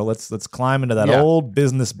together. Let's climb into that old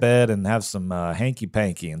business bed and have some hanky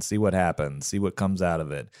panky and see what happens. See what comes out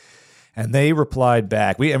of it. And they replied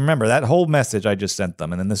back. Remember that whole message I just sent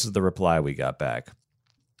them, and then this is the reply we got back.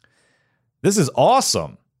 This is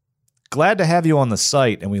awesome. Glad to have you on the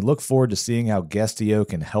site, and we look forward to seeing how Guestio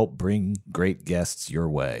can help bring great guests your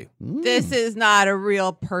way. This is not a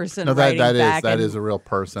real person. No, that is a real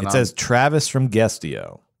person. It says Travis from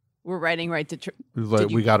Guestio. We're writing right to.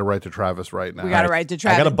 We got to write to Travis right now. We got to write to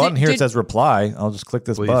Travis. I got a button here that says reply. I'll just click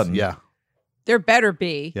this button. Yeah. There better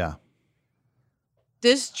be. Yeah.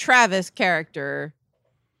 This Travis character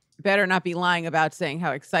better not be lying about saying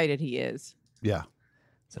how excited he is. Yeah.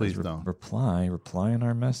 Please don't. Reply in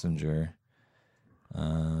our messenger.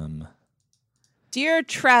 Dear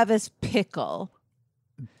Travis Pickle.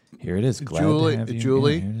 Here it is. Glad Julie, to have you.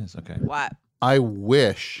 Julie. Yeah, here it is. Okay. What? I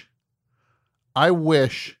wish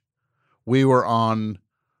we were on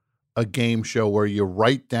a game show where you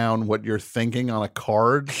write down what you're thinking on a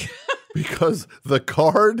card. Because the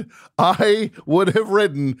card I would have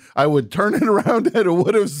written, I would turn it around and it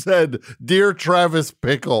would have said, Dear Travis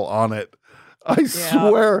Pickle on it. I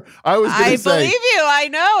swear I was going to say. I believe you.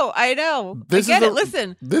 I know.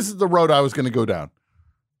 Listen. This is the road I was going to go down.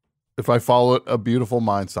 If I follow it, a beautiful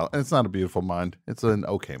mind style. And it's not a beautiful mind. It's an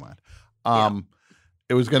okay mind.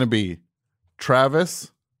 It was going to be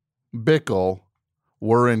Travis, Bickle,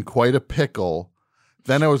 we're in quite a pickle.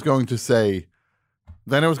 Then I was going to say,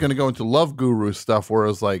 then I was going to go into Love Guru stuff where it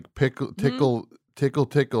was like tickle,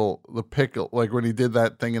 the pickle. Like when he did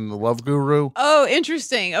that thing in the Love Guru. Oh,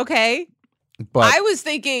 interesting. Okay. But I was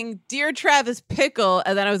thinking, Dear Travis Pickle,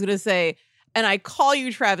 and then I was going to say, and I call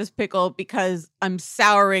you Travis Pickle because I'm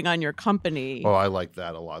souring on your company. Oh, I like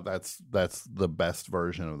that a lot. That's the best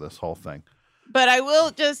version of this whole thing. But I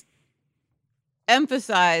will just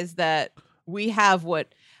emphasize that we have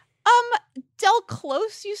what Del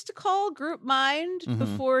Close used to call group mind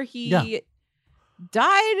before he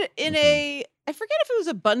died in I forget if it was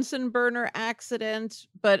a Bunsen burner accident,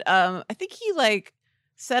 but I think he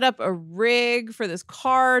set up a rig for this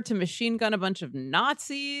car to machine gun a bunch of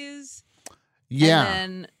Nazis. Yeah.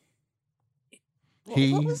 And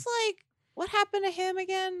then what happened to him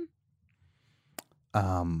again?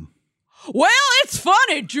 Well, it's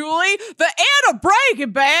funny, Julie. The end of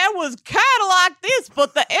Breaking Bad was kind of like this,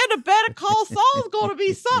 but the end of Better Call Saul is going to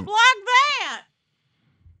be something like that.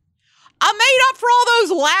 I made up for all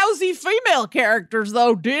those lousy female characters,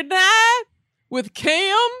 though, didn't I? With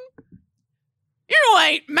Kim. You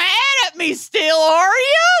ain't mad at me still, are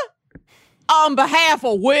you? On behalf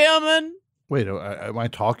of women. Wait, am I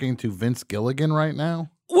talking to Vince Gilligan right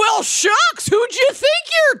now? Well, shucks, who'd you think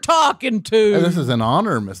you're talking to? This is an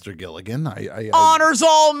honor, Mr. Gilligan. Honor's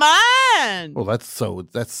all mine. Well, that's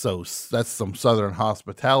some Southern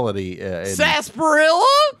hospitality.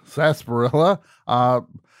 Sarsaparilla? Sarsaparilla?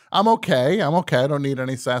 I'm okay. I don't need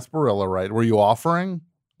any sarsaparilla, right? Were you offering?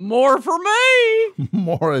 More for me.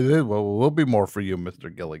 More. Well, will be more for you,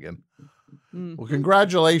 Mr. Gilligan. Well,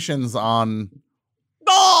 congratulations on.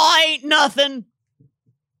 Oh, ain't nothing.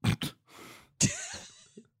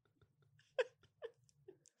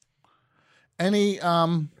 Any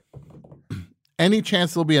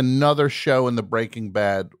chance there'll be another show in the Breaking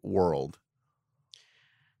Bad world?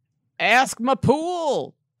 Ask my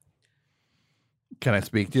pool. Can I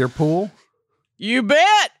speak to your pool? You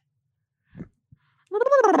bet.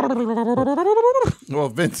 Well,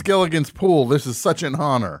 Vince Gilligan's pool, this is such an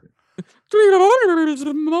honor.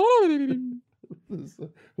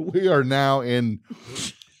 We are now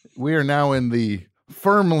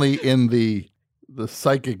firmly in the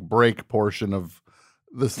psychic break portion of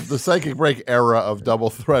the psychic break era of Double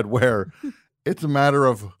Thread, where it's a matter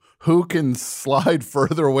of who can slide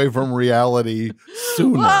further away from reality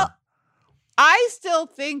sooner. Well, I still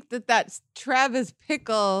think that Travis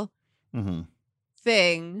Pickle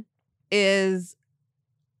thing is.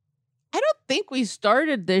 I don't think we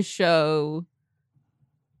started this show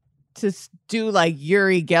to do like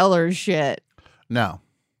Uri Geller shit. No.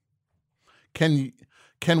 Can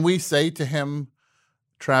we say to him,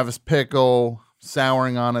 Travis Pickle,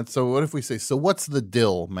 souring on it? So what if we say, so what's the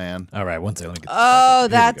dill, man? All right, one second. Oh,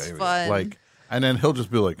 that's fun. And then he'll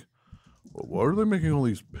just be like, well, why are they making all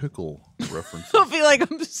these pickle references? He'll be like,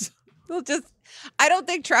 I don't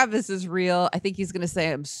think Travis is real. I think he's going to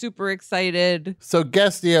say, I'm super excited. So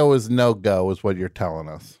Guestio is no-go is what you're telling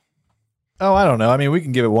us. Oh, I don't know. I mean, we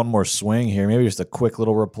can give it one more swing here. Maybe just a quick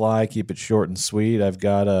little reply. Keep it short and sweet. I've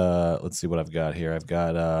got, let's see what I've got here. I've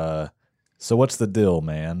got, so what's the deal,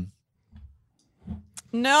 man?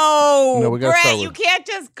 No, Brett, you can't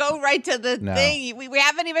just go right to the thing. We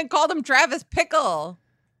haven't even called him Travis Pickle.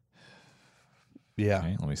 Yeah.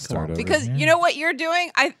 Okay, let me start over because here. You know what you're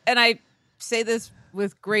doing? I say this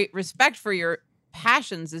with great respect for your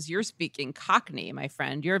passions as you're speaking Cockney, my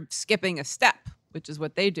friend. You're skipping a step, which is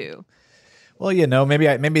what they do. Well,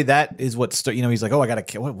 maybe that is what he's like, oh, I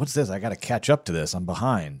gotta, what's this? I gotta catch up to this. I'm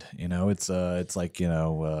behind. It's like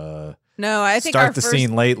no, I think start the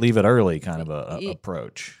scene late, leave it early, kind of a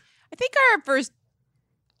approach. I think our first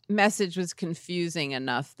message was confusing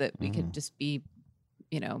enough that we could just be,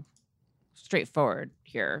 straightforward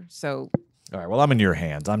here. So, all right. Well, I'm in your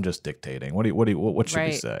hands. I'm just dictating. What should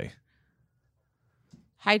we say?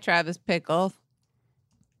 Hi, Travis Pickle.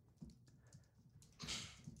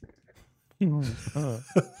 Should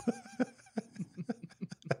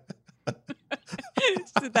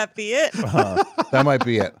that be it? That might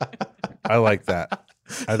be it. I like that.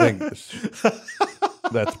 I think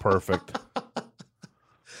that's perfect.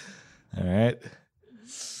 All right.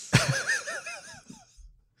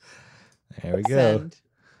 There we go. Send.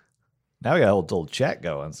 Now we got a whole chat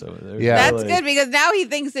going. So that's good because now he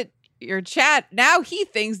thinks that you're Now he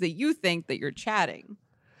thinks that you think that you're chatting,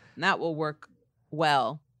 and that will work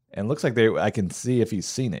well. And looks like I can see if he's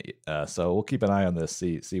seen it. So we'll keep an eye on this.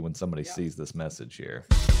 See when somebody sees this message here.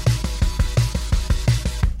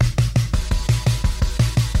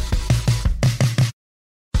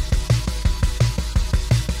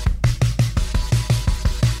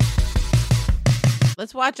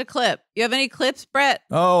 Let's watch a clip. You have any clips, Brett?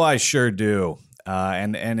 Oh, I sure do.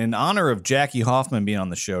 And in honor of Jackie Hoffman being on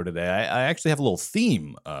the show today, I actually have a little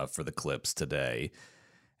theme for the clips today.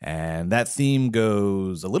 And that theme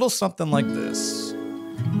goes a little something like this.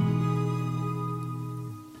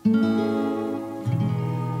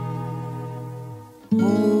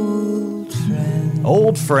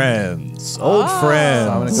 Old friends.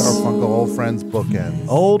 Dominic Garfunkel, Old Friends bookends.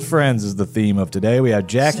 Old friends is the theme of today. We have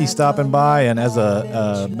Jackie stopping by, and as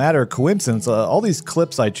a matter of coincidence, all these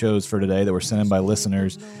clips I chose for today that were sent in by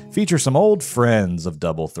listeners feature some old friends of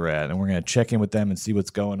Double Threat, and we're going to check in with them and see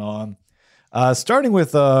what's going on. Starting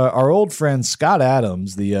with our old friend Scott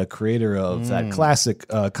Adams, the creator of that classic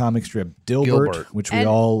comic strip Dilbert, which we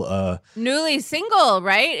all newly single,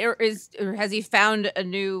 right? Or has he found a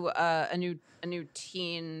new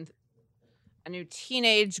teenage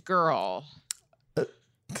girl?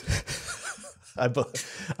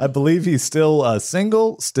 I believe he's still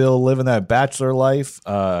single, still living that bachelor life.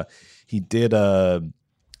 He did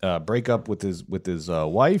break up with his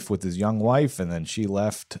wife, with his young wife, and then she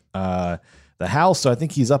left the house. So I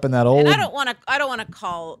think he's up in that old. And I don't want to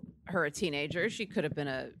call her a teenager. She could have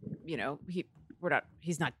been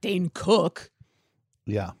he's not Dane Cook.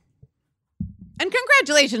 Yeah. And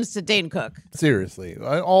congratulations to Dane Cook. Seriously,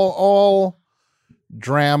 all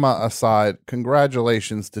drama aside,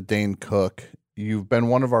 congratulations to Dane Cook. You've been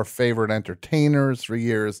one of our favorite entertainers for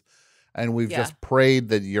years, and we've just prayed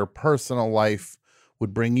that your personal life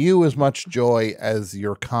would bring you as much joy as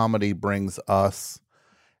your comedy brings us.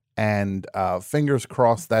 And fingers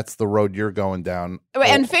crossed that's the road you're going down.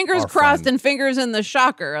 And fingers crossed and fingers in the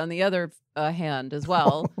shocker on the other hand as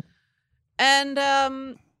well.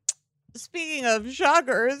 And speaking of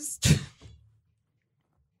shockers,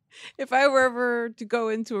 if I were ever to go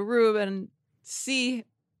into a room and see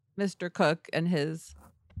Mr. Cook and his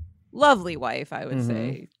lovely wife, I would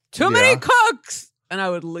say, too many cooks, and I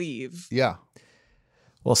would leave. Yeah.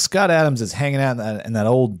 Well, Scott Adams is hanging out in that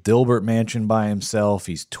old Dilbert mansion by himself.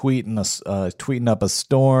 He's tweeting up a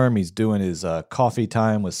storm. He's doing his coffee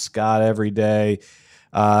time with Scott every day.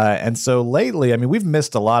 And so lately, I mean, we've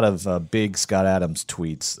missed a lot of big Scott Adams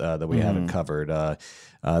tweets that we haven't covered.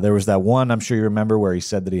 There was that one, I'm sure you remember, where he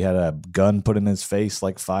said that he had a gun put in his face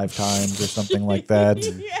like 5 times or something like that.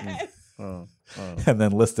 Yes. And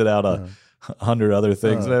then listed out 100 other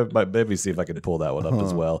things. Maybe see if I can pull that one up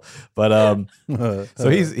as well. But so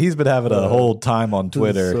he's been having a whole time on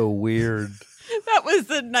Twitter. So weird. That was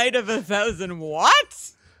the night of 1,000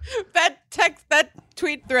 what? That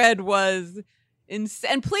tweet thread was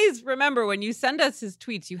insane. And please remember, when you send us his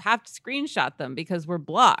tweets, you have to screenshot them because we're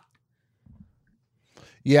blocked.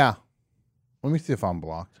 Yeah. Let me see if I'm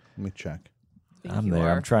blocked. Let me check. I'm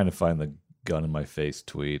there. I'm trying to find the gun in my face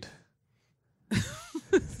tweet.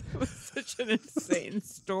 It was such an insane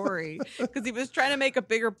story because he was trying to make a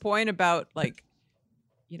bigger point about, like,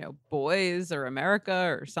 boys or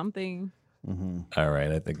America or something. Mm-hmm. All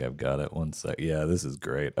right, I think I've got it. One sec. Yeah, this is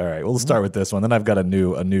great. All right, we'll start with this one. Then I've got a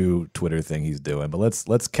new Twitter thing he's doing. But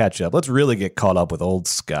let's catch up. Let's really get caught up with old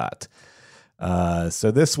Scott. So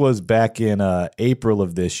this was back in April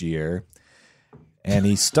of this year, and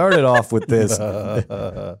he started off with this.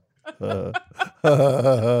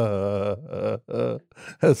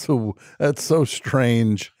 That's so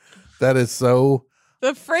strange. That is so.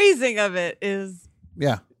 The phrasing of it is.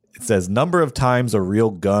 Yeah. It says, number of times a real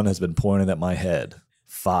gun has been pointed at my head.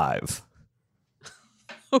 5.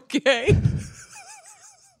 Okay.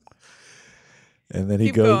 And then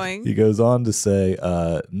Keep going. he goes on to say,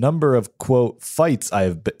 number of, quote, fights I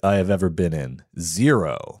have ever been in.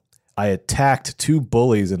 0. I attacked 2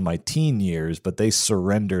 bullies in my teen years, but they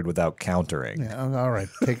surrendered without countering. Yeah, all right.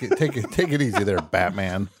 Take it easy there,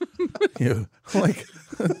 Batman. You like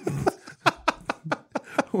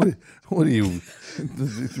what are you,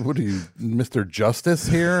 Mr. Justice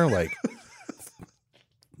here? Like,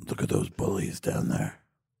 look at those bullies down there.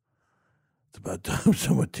 It's about time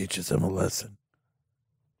someone teaches them a lesson.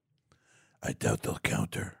 I doubt they'll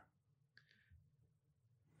counter.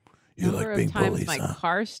 You Number like being of times bullies, my huh?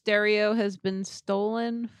 car stereo has been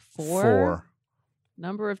stolen. 4. 4.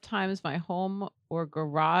 Number of times my home or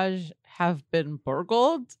garage have been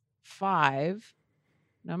burgled. 5.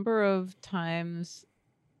 Number of times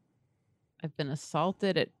I've been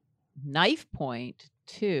assaulted at knife point.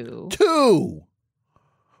 2. 2.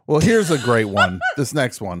 Well, here's a great one. This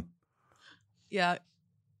next one. Yeah.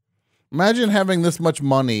 Imagine having this much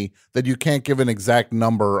money that you can't give an exact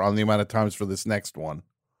number on the amount of times for this next one.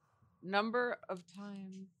 Number of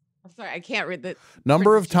times. I'm sorry, I can't read the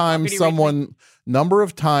Number of times someone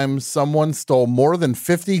stole more than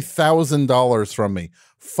 $50,000 from me.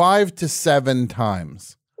 5 to 7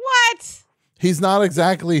 times. What? He's not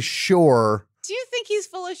exactly sure. Do you think he's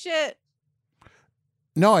full of shit?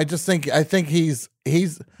 No, I think he's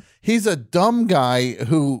a dumb guy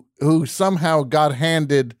who somehow got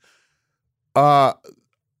handed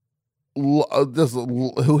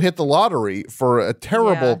who hit the lottery for a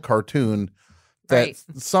terrible cartoon that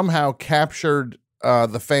somehow captured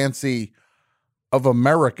the fancy of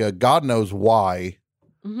America. God knows why.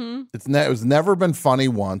 Mm-hmm. It was never been funny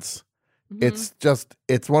once. Mm-hmm. It's just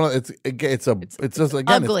it's just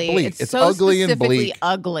again ugly. It's bleak. It's so ugly and bleak.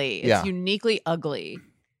 Ugly. It's uniquely ugly.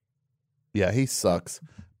 Yeah, he sucks.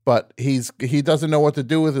 But he doesn't know what to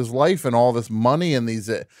do with his life and all this money and these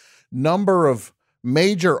number of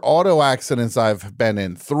major auto accidents I've been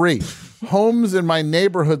in. 3 homes in my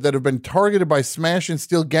neighborhood that have been targeted by smash and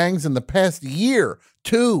steal gangs in the past year.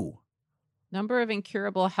 2 number of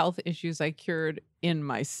incurable health issues I cured in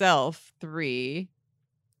myself. 3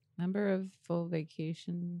 number of full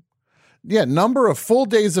vacation. Yeah, number of full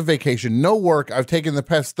days of vacation, no work I've taken the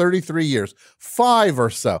past 33 years. 5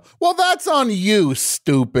 or so. Well, that's on you,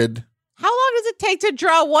 stupid. How long does it take to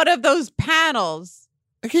draw one of those panels?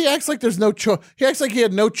 He acts like there's no choice. He acts like he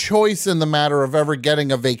had no choice in the matter of ever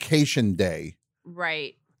getting a vacation day.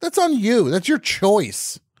 Right. That's on you. That's your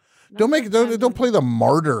choice. Don't play the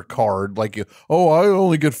martyr card like you. Oh, I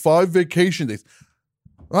only get 5 vacation days.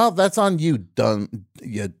 Well, that's on you,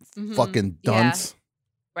 fucking dunce. Yeah.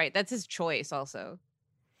 Right. That's his choice. Also,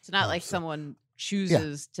 it's not like someone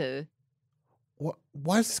chooses to.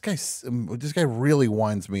 Why is this guy? This guy really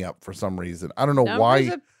winds me up for some reason. I don't know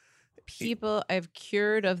why. People I've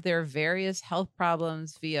cured of their various health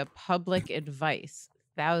problems via public advice.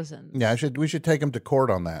 Thousands. Yeah, we should take him to court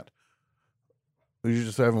on that. We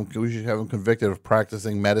should have him convicted of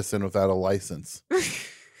practicing medicine without a license.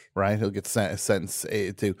 Right? He'll get sentenced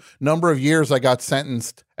to number of years I got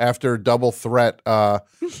sentenced after double threat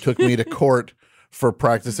took me to court for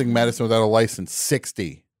practicing medicine without a license.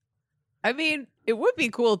 60. I mean, it would be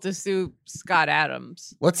cool to sue Scott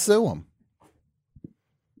Adams. Let's sue him.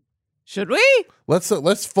 Should we?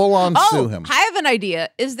 Let's full on sue him. I have an idea.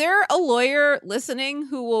 Is there a lawyer listening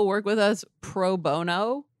who will work with us pro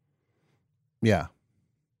bono? Yeah.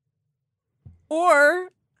 Or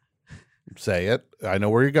say it. I know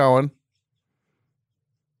where you're going.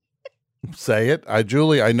 Say it.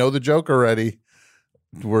 Julie, I know the joke already.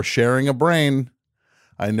 We're sharing a brain.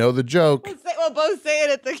 I know the joke. We'll both say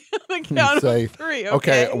it at the count of 3.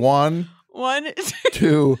 Okay. 1,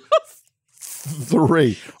 2,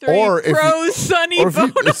 3. Or pro Sonny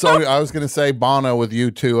Bono. I was going to say Bono with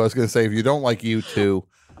U2. I was going to say if you don't like U2,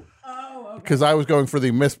 because I was going for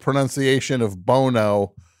the mispronunciation of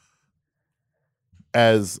Bono.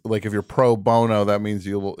 As like if you're pro Bono, that means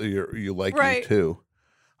you like U2.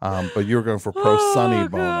 But you're going for pro Sonny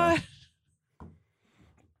Bono.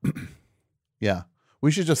 Yeah.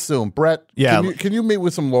 We should just sue him. Brett, Yeah. can you meet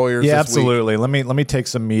with some lawyers? Yeah, this absolutely. Week? Let me take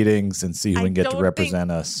some meetings and see who we can get to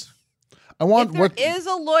represent us. I want if there is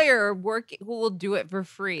a lawyer who will do it for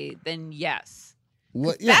free, then yes.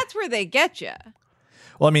 That's where they get you.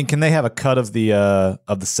 Well, I mean, can they have a cut of the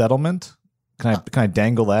settlement? Can I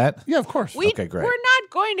dangle that? Yeah, of course. Okay, great. We're not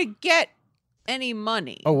going to get any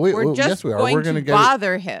money. Oh, we're just yes, we are. going We're to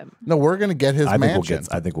bother him. No, we're going to get his mansion.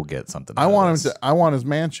 I think we'll get something. I want him to. I want his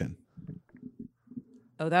mansion.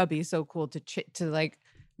 Oh, that would be so cool to like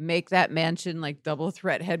make that mansion like Double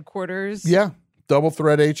Threat headquarters. Yeah, Double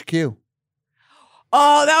Threat HQ.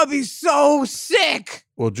 Oh, that would be so sick.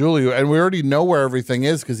 Well, Julie, and we already know where everything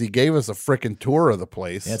is because he gave us a freaking tour of the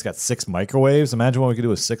place. Yeah, it's got 6 microwaves. Imagine what we could do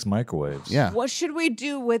with 6 microwaves. Yeah. What should we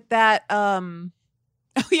do with that? Oh,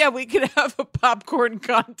 yeah, we could have a popcorn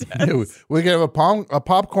contest. Yeah, we could have a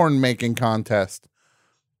popcorn making contest.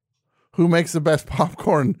 Who makes the best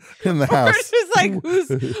popcorn in the house? It's just like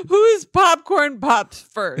whose popcorn pops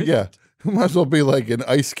first. Yeah, might as well be like an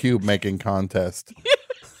Ice Cube making contest.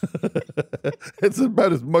 It's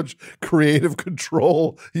about as much creative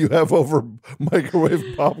control you have over microwave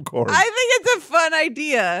popcorn. I think it's a fun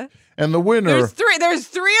idea. And the winner, there's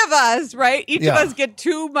three of us, right? Each of us get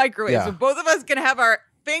 2 microwaves. Yeah. So both of us can have our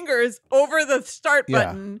fingers over the start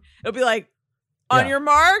button. It'll be like, on your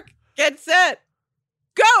mark, get set,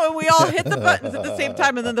 go. And we all hit the buttons at the same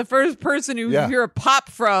time. And then the first person who you hear a pop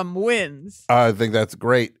from wins. I think that's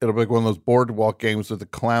great. It'll be like one of those boardwalk games with the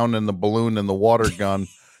clown and the balloon and the water gun.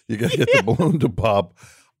 You got to get the balloon to pop.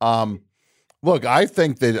 Look, I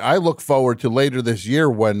think that I look forward to later this year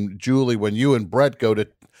when you and Brett go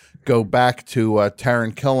back to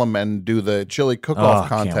Taran Killam and do the chili cook-off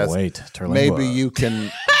contest. Can't wait. Maybe you can.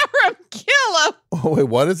 Taran Killam. Oh wait,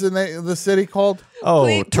 what is the city called? Oh,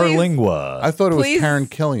 Terlingua. I thought it was Taran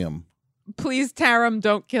Killam. Please, Taram,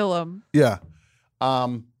 don't kill him. Yeah.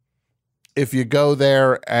 If you go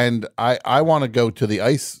there, and I want to go to the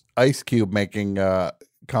ice cube making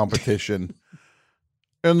competition.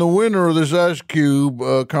 And the winner of this ice cube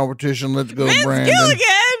competition, let's go, Vince Brandon.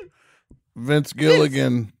 Gilligan. Vince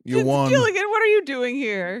Gilligan, you won. Vince Gilligan, what are you doing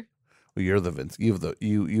here? Well, you're the Vince.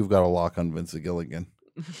 You've got a lock on Vince Gilligan.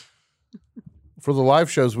 For the live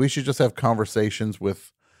shows, we should just have conversations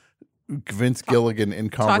with Vince Gilligan in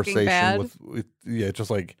conversation with just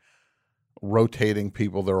like rotating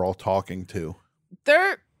people they're all talking to.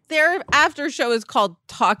 Their after show is called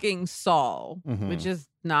Talking Saul, which is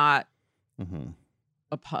not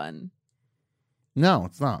a pun. No,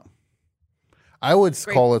 it's not. I would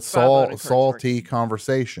call it salty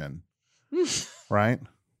conversation, right?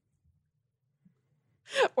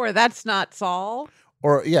 Or that's not Saul.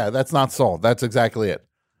 Or that's not Saul. That's exactly it.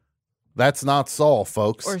 That's not Saul,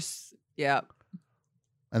 folks. And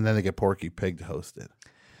then they get Porky Pig to host it.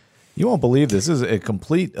 You won't believe this is a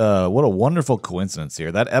complete, what a wonderful coincidence here.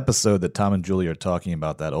 That episode that Tom and Julie are talking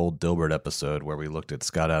about, that old Dilbert episode where we looked at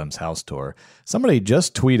Scott Adams' house tour, somebody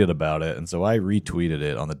just tweeted about it, and so I retweeted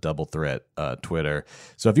it on the Double Threat Twitter.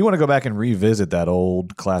 So if you want to go back and revisit that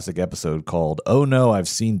old classic episode called Oh No, I've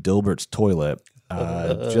Seen Dilbert's Toilet,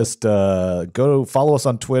 just go follow us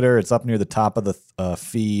on Twitter. It's up near the top of the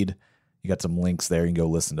feed. You got some links there. You can go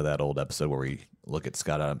listen to that old episode where we look at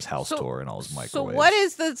Scott Adams' house tour and all his microwaves. So what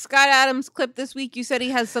is the Scott Adams clip this week? You said he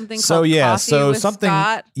has something called Coffee with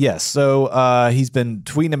Scott. Yes. So he's been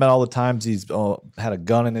tweeting about all the times he's had a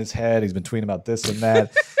gun in his head. He's been tweeting about this and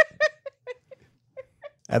that.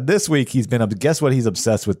 And this week he's been, guess what he's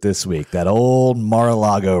obsessed with this week? That old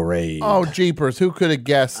Mar-a-Lago raid. Oh, jeepers. Who could have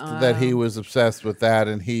guessed that he was obsessed with that?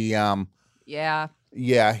 And he, it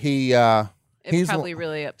probably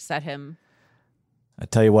really upset him. I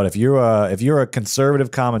tell you what, if you're a conservative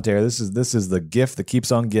commentator, this is the gift that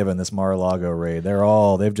keeps on giving. This Mar-a-Lago raid,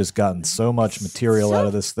 they've just gotten so much material out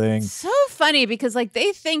of this thing. So funny because like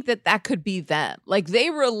they think that could be them. Like they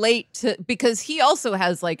relate to, because he also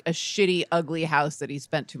has like a shitty, ugly house that he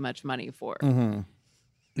spent too much money for. Mm-hmm.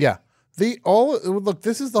 Yeah, look.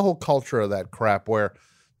 This is the whole culture of that crap where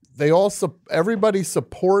everybody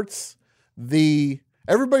supports the.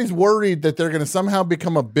 Everybody's worried that they're going to somehow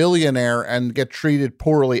become a billionaire and get treated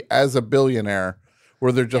poorly as a billionaire,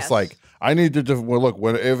 where they're just like, I need to look,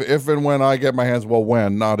 if and when I get my hands,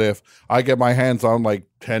 not if I get my hands on like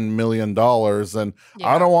 $10 million and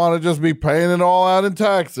I don't want to just be paying it all out in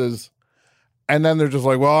taxes. And then they're just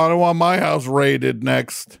like, well, I don't want my house raided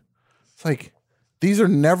next. It's like, these are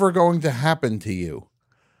never going to happen to you.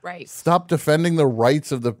 Right. Stop defending the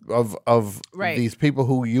rights of these people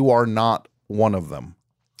who you are not one of them.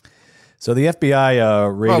 So the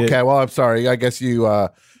FBI raided. Okay, well, I'm sorry. I guess you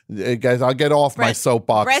Guys, I'll get off my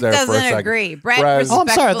soapbox Brett there for a doesn't second. agree. Brett Oh, I'm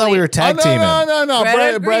sorry. I thought we were tag teaming.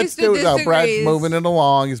 No. Brett's disagrees. moving it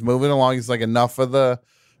along. He's moving along. He's like, enough of the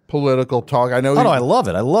political talk. I know. I love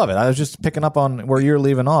it. I was just picking up on where you're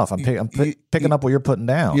leaving off. I'm picking up what you're putting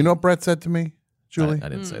down. You know what Brett said to me, Julie? I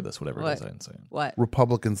didn't say this. Whatever it is, I didn't say it. What?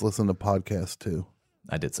 Republicans listen to podcasts too.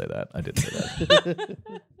 I did say that.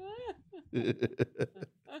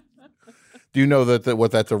 Do you know that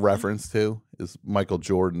what that's a reference to is Michael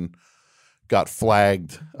Jordan got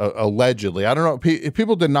flagged allegedly. I don't know.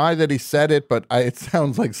 People deny that he said it, but it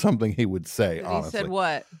sounds like something he would say, honestly. He said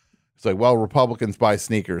what? It's like, well, Republicans buy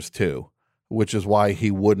sneakers too, which is why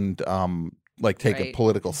he wouldn't take a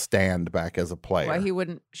political stand back as a player. Why he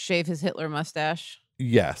wouldn't shave his Hitler mustache?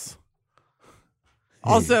 Yes.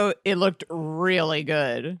 Also, it looked really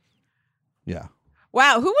good. Yeah.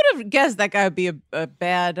 Wow, who would have guessed that guy would be a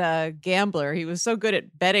bad gambler? He was so good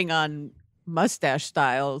at betting on mustache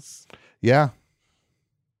styles. Yeah.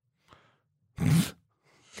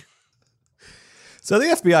 So the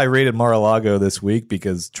FBI raided Mar-a-Lago this week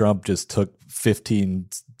because Trump just took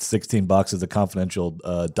 $16 of confidential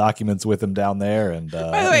documents with him down there, and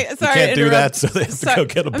by the way, sorry, you can't do that, so they have to go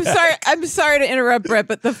get them back. I'm sorry to interrupt, Brett,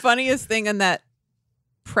 but the funniest thing in that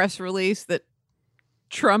press release that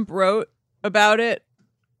Trump wrote about it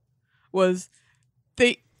was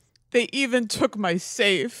they even took my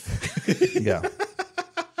safe. Yeah.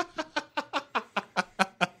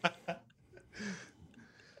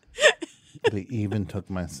 They even took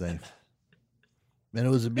my safe. And it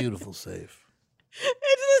was a beautiful safe. It's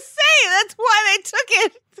a safe. That's why they took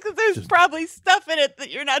it. Because there's probably stuff in it that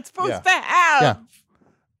you're not supposed to have. Yeah.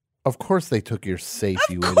 Of course they took your safe,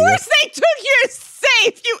 you idiot. Of course they took your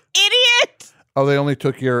safe, you idiot. Oh, they only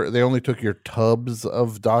took your tubs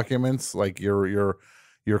of documents, like your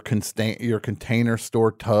container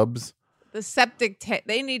store tubs. The septic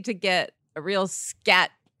they need to get a real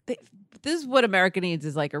scat. This is what America needs,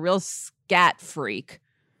 is like a real scat freak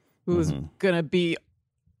who's gonna be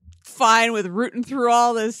fine with rooting through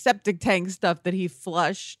all this septic tank stuff that he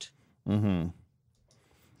flushed. Mm-hmm.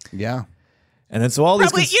 Yeah. And then so all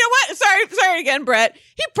probably, these you know what? Sorry again, Brett.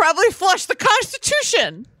 He probably flushed the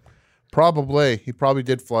Constitution. Probably. He probably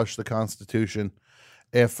did flush the Constitution.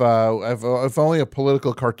 If only a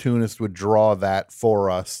political cartoonist would draw that for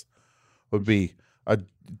us, would be a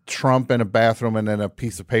Trump in a bathroom and then a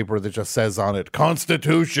piece of paper that just says on it,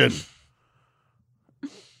 Constitution.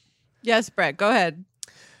 Yes, Brett, go ahead.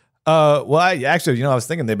 Well, I was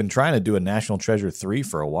thinking they've been trying to do a National Treasure 3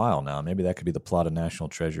 for a while now. Maybe that could be the plot of National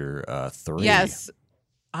Treasure 3. Yes.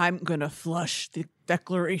 I'm going to flush the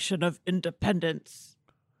Declaration of Independence.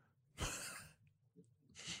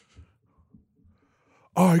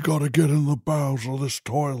 I got to get in the bowels of this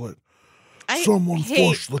toilet. Someone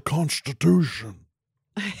flush the Constitution.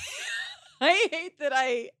 I hate that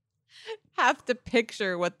I have to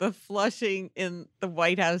picture what the flushing in the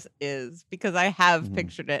White House is, because I have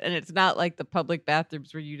pictured it, and it's not like the public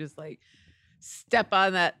bathrooms where you just like step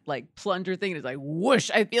on that like plunger thing and it's like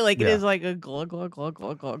whoosh. I feel like it is like a glug glug glug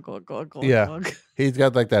glug glug glug glug glug. Yeah, he's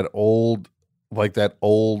got like that old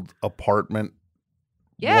apartment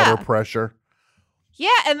water pressure. Yeah,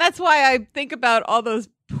 and that's why I think about all those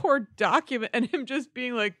poor documents and him just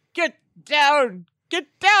being like, get down,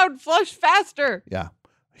 flush faster. Yeah.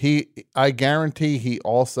 I guarantee he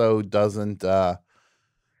also doesn't have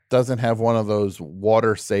one of those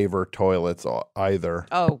water saver toilets either.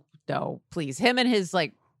 Oh, no, please. Him and his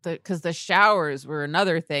because the showers were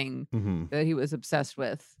another thing that he was obsessed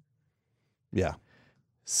with. Yeah.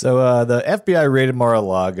 So the FBI raided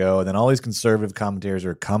Mar-a-Lago, and then all these conservative commentators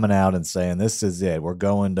are coming out and saying, "This is it. We're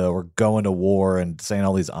going to war," and saying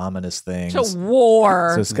all these ominous things. To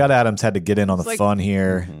war. So Scott Adams had to get in on the fun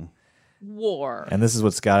here. War. And this is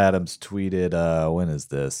what Scott Adams tweeted. When is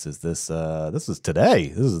this? Is this is today?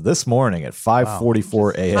 This is this morning at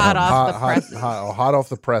 5:44 a.m. Hot off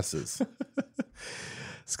the presses.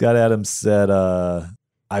 Scott Adams said,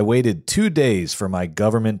 I waited 2 days for my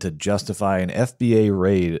government to justify an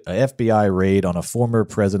FBI raid on a former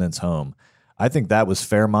president's home. I think that was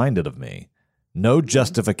fair-minded of me. No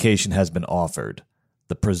justification has been offered.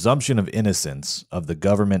 The presumption of innocence of the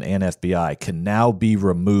government and FBI can now be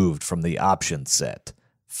removed from the option set.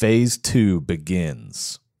 Phase 2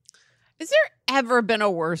 begins. Has there ever been a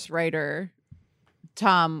worse writer,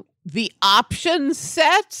 Tom? The option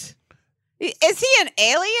set? Is he an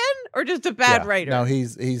alien or just a bad writer? No,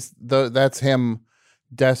 that's him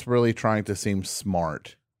desperately trying to seem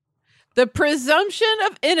smart. The presumption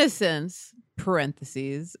of innocence,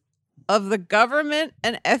 parentheses, of the government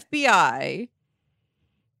and FBI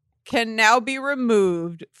can now be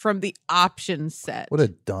removed from the options set. What a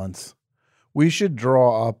dunce. We should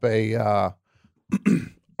draw up a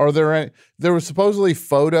are there any, there were supposedly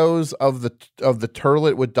photos of the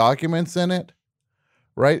turlet with documents in it,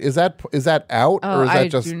 right? Is that out, or is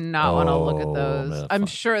that just? I do not want to look at those. Man, I'm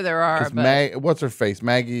sure there are. But... what's her face?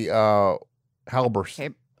 Maggie Halbers.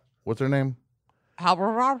 Okay. What's her name?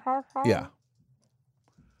 Yeah.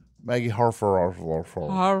 Maggie Harfer.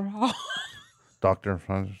 Dr.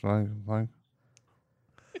 Frankenstein.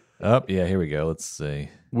 Oh, yeah, here we go. Let's see.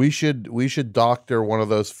 We should doctor one of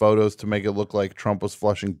those photos to make it look like Trump was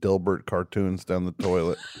flushing Dilbert cartoons down the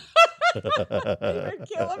toilet. He would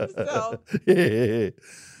kill himself.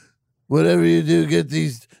 Whatever you do, get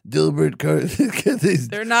these Dilbert get these.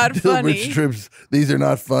 They're not Dilbert funny. strips. These are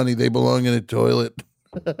not funny. They belong in a toilet.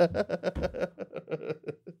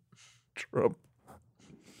 Trump.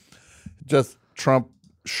 Just Trump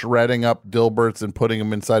shredding up Dilberts and putting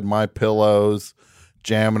them inside my pillows,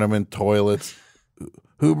 jamming them in toilets.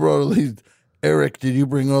 Who brought all these? Eric, did you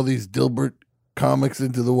bring all these Dilbert comics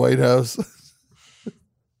into the White House?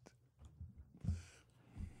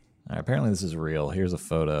 Apparently this is real. Here's a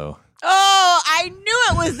photo. Oh, I knew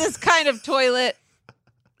it was this kind of toilet.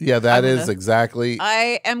 Yeah, that is exactly.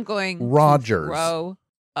 I am going Rogers. To throw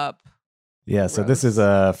up. Yeah, so this is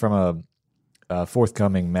from a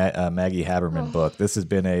forthcoming Maggie Haberman book. This has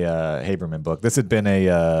been a Haberman book. This had been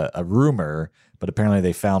a rumor, but apparently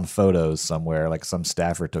they found photos somewhere. Like some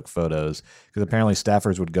staffer took photos because apparently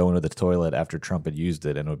staffers would go into the toilet after Trump had used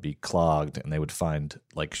it and it would be clogged, and they would find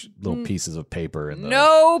like little pieces of paper in the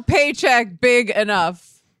no paycheck big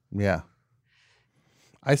enough. Yeah,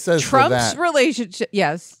 I says Trump's relationship.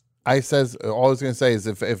 Yes, I says all I was going to say is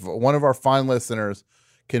if one of our fine listeners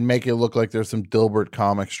can make it look like there's some Dilbert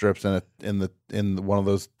comic strips in one of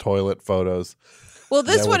those toilet photos. Well,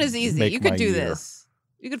 this one is easy. You could do this.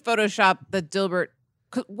 You could Photoshop the Dilbert.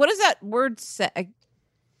 What does that word say?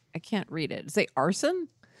 I can't read it. Say arson?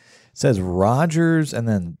 It says Rogers and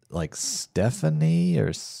then like Stephanie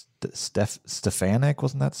or Stefanik.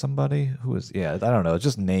 Wasn't that somebody who was? Yeah, I don't know. It's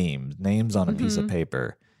just names on a piece of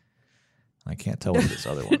paper. I can't tell what this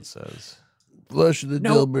other one says. Flush the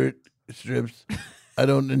Dilbert strips. I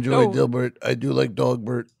don't enjoy Dilbert. I do like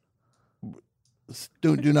Dogbert.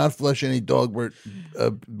 Do not flush any Dogbert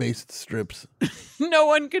based strips. No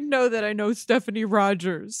one can know that I know Stephanie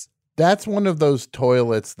Rogers. That's one of those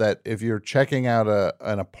toilets that if you're checking out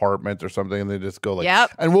an apartment or something and they just go like, yep.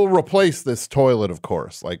 And we'll replace this toilet, of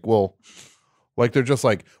course. They're just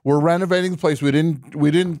like, we're renovating the place. We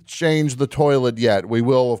didn't change the toilet yet. We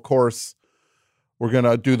will, of course. We're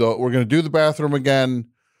gonna do the bathroom again.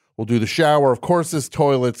 We'll do the shower. Of course, this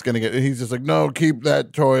toilet's gonna get. And he's just like, no, keep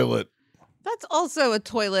that toilet. That's also a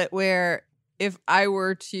toilet where if I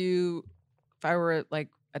were like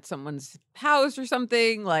at someone's house or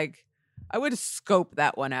something, like I would scope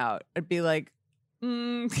that one out. I'd be like,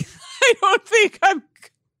 I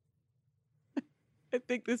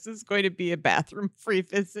think this is going to be a bathroom free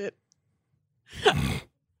visit.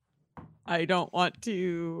 I don't want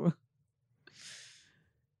to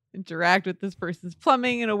interact with this person's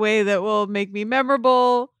plumbing in a way that will make me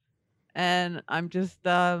memorable. And I'm just,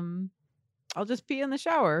 I'll just pee in the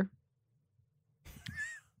shower.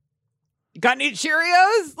 You got any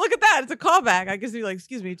Cheerios? Look at that. It's a callback. I guess you're like,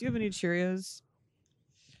 excuse me, do you have any Cheerios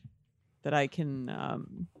that I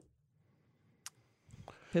can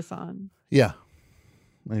piss on? Yeah.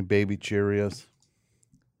 Any baby Cheerios?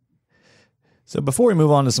 So before we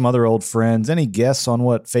move on to some other old friends, any guess on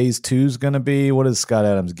what phase 2 is going to be? What is Scott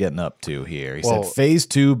Adams getting up to here? He said phase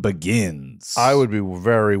 2 begins. I would be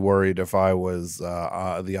very worried if I was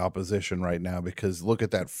the opposition right now, because look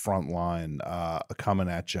at that front line coming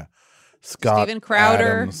at you. Scott Steven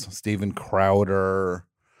Crowder. Adams, Steven Crowder,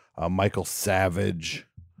 Michael Savage,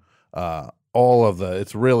 all of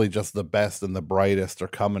it's really just the best and the brightest are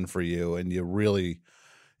coming for you, and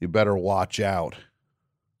you better watch out.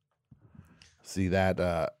 See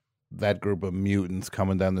that group of mutants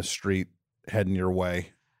coming down the street heading your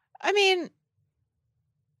way. I mean,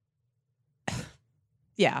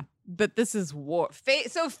 yeah, but this is war.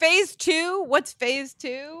 So phase 2, what's phase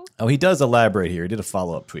 2? Oh, he does elaborate here. He did a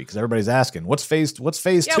follow-up tweet because everybody's asking, what's phase 2, what's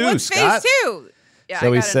Scott? Phase 2? Yeah,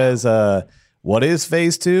 so he says, what is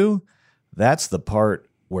phase 2? That's the part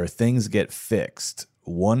where things get fixed.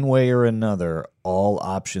 One way or another, all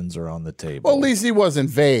options are on the table. Well, at least he wasn't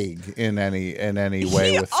vague in any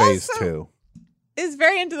way with phase 2. Is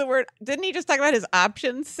very into the word. Didn't he just talk about his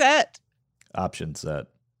option set? Option set,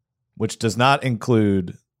 which does not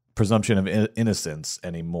include presumption of innocence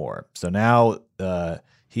anymore. So now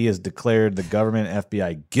he has declared the government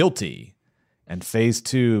FBI guilty And phase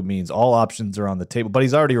 2 means all options are on the table, but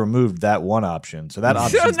he's already removed that one option, so that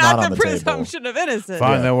option's not on the table. Presumption of innocence.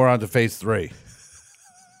 Fine, then we're on to phase 3.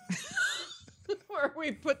 Where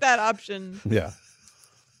we put that option. Yeah.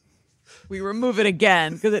 We remove it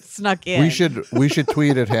again because it snuck in. We should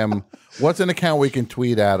tweet at him. What's an account we can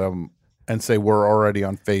tweet at him and say we're already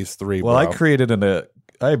on phase 3? Well, bro?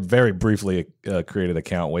 I very briefly created an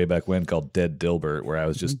account way back when called Dead Dilbert, where I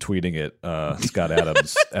was just tweeting at Scott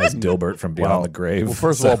Adams as Dilbert from Beyond the Grave. Well,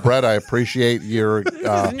 first of all, Brett, I appreciate your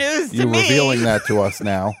you revealing that to us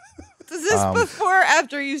now. Is this before or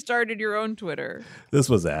after you started your own Twitter? This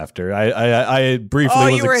was after. I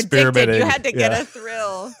briefly was experimenting. Addicted. You had to get a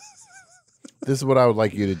thrill. This is what I would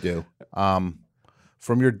like you to do.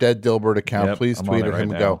 From your Dead Dilbert account, please tweet at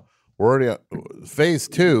him and go, we're already on phase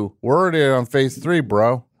 2. We're already on phase 3,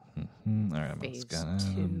 bro. Mm-hmm. All right, I'm on Scott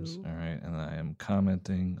Adams. All right, and I am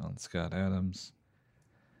commenting on Scott Adams.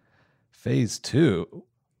 Phase 2.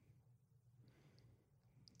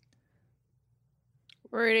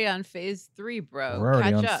 We're already on phase 3, bro. We're already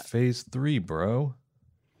Catch on up. phase 3, bro.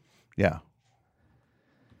 Yeah.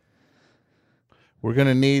 We're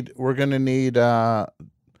gonna need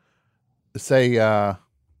say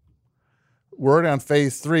we're already on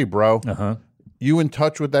phase 3, bro. Uh-huh. You in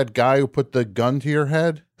touch with that guy who put the gun to your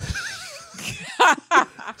head?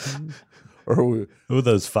 Who are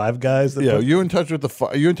those 5 guys? Yeah, you in touch with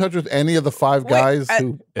you in touch with any of the 5 guys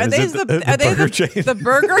who? Are they the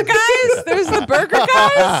burger guys? There's the burger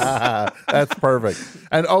guys. That's perfect.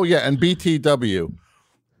 And and BTW,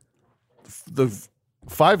 the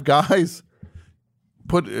 5 guys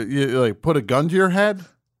put a gun to your head.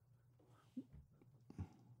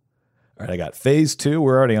 All right, I got phase 2.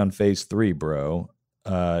 We're already on phase 3, bro.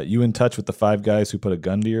 You in touch with the 5 guys who put a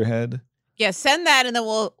gun to your head? Yeah, send that and then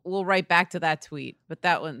we'll write back to that tweet. But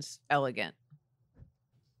that one's elegant.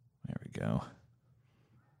 There we go.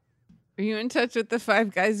 Are you in touch with the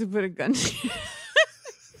 5 guys who put a gun to your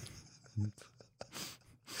head?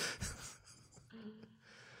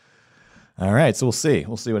 All right, so we'll see.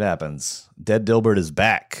 We'll see what happens. Dead Dilbert is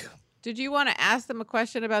back. Did you want to ask them a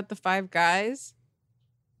question about the 5 guys?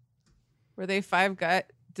 Were they 5 guys?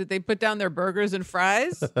 Did they put down their burgers and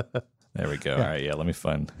fries? There we go. All right, yeah, let me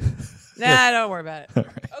find. Nah, don't worry about it.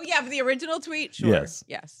 Right. Oh, yeah, for the original tweet? Sure.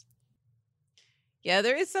 Yes. Yeah,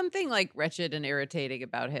 there is something like wretched and irritating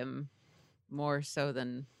about him, more so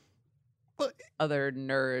than other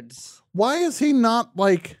nerds. Why is he not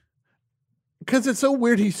like... Because it's so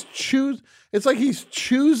weird. It's like he's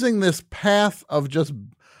choosing this path of just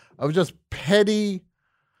petty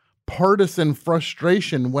partisan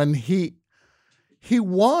frustration when he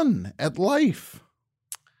won at life.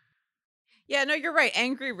 Yeah, no, you're right.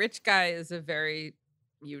 Angry rich guy is a very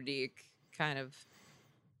unique kind of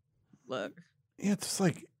look. Yeah, it's just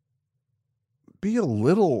like, be a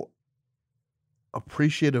little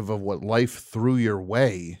appreciative of what life threw your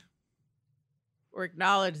way. Or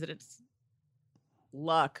acknowledge that it's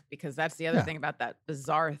luck, because that's the other thing about that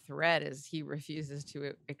bizarre thread is he refuses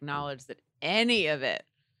to acknowledge that any of it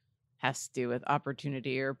has to do with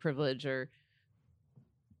opportunity or privilege or,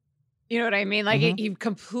 you know what I mean? Like he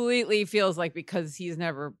completely feels like because he's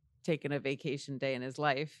never taken a vacation day in his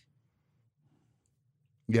life.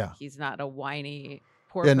 Yeah. He's not a whiny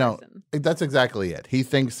poor person. No, that's exactly it. He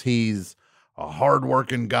thinks he's a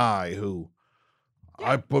hardworking guy who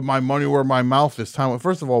I put my money where my mouth is.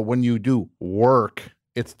 First of all, when you do work,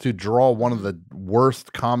 it's to draw one of the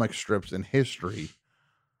worst comic strips in history.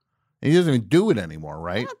 And he doesn't even do it anymore,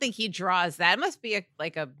 right? I don't think he draws that. It must be a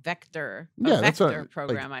vector. Yeah, that's a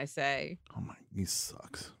program, I say. Oh my, he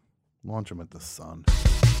sucks. Launch him at the sun.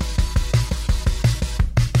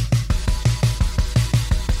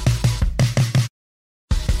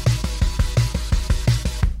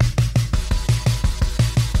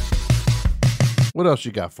 What else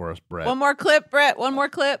you got for us, Brett? One more clip, Brett. One more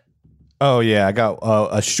clip. Oh, yeah. I got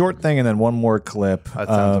a short thing and then one more clip. That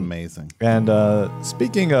sounds amazing. And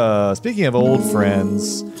speaking of old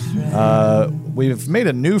friends, we've made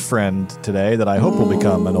a new friend today that I hope will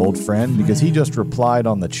become an old friend because he just replied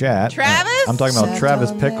on the chat. Travis? I'm talking about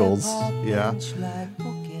Travis Pickles. Yeah.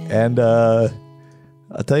 And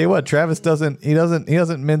I'll tell you what, Travis doesn't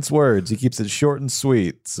mince words. He keeps it short and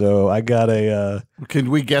sweet. So I got a...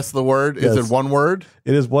 Can we guess the word? Yes. Is it one word?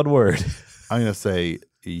 It is one word. I'm going to say...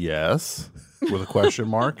 Yes, with a question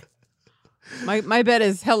mark. My bet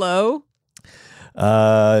is hello.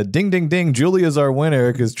 Ding, ding, ding. Julia's our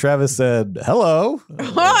winner because Travis said hello.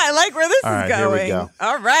 Oh, I like where this is right, going. Here we go.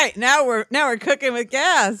 All right, now we're cooking with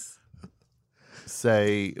gas.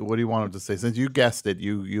 Say, what do you want him to say? Since you guessed it,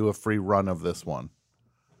 you a free run of this one.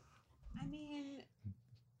 I mean,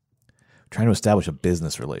 trying to establish a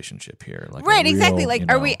business relationship here. Like right, real, exactly. Like,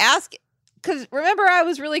 are we asking? Because remember, I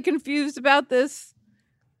was really confused about this.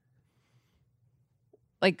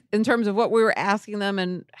 Like, in terms of what we were asking them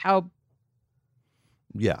and how.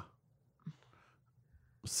 Yeah.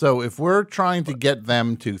 So if we're trying to get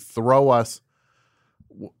them to throw us,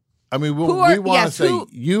 I mean, we want to say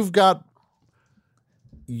you've got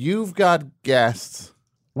guests.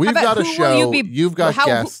 We've got a show. You've got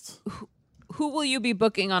guests. Who will you be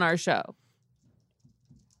booking on our show?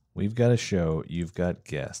 We've got a show. You've got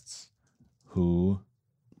guests. Who's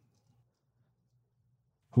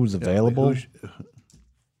available?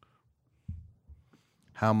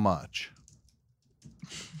 How much?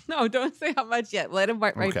 No, don't say how much yet. Let him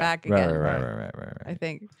write back again. Right. I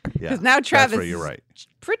think. Yeah. Because now Travis you're right. is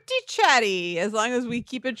pretty chatty as long as we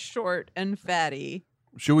keep it short and fatty.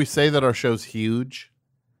 Should we say that our show's huge?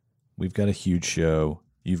 We've got a huge show.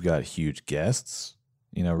 You've got huge guests.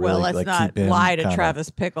 You know, really, well, let's like, not lie to Travis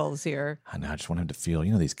Pickles here. I know. I just want him to feel.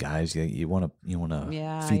 You know, these guys. You want to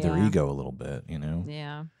feed their ego a little bit. You know.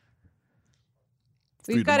 Yeah.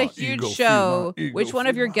 We've got a huge show. Which one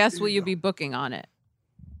of your guests will you be booking on it?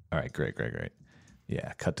 All right, great.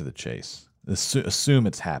 Yeah, cut to the chase. Assume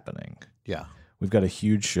it's happening. Yeah. We've got a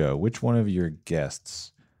huge show. Which one of your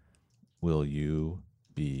guests will you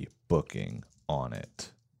be booking on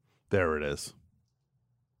it? There it is.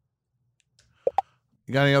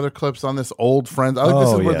 You got any other clips on this Old Friends? I think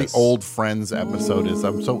this is where the Old Friends episode is.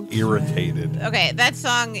 I'm so irritated. Okay, that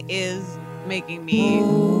song is making me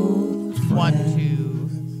want to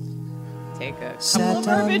take a couple of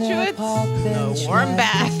barbiturates, a warm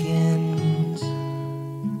bath.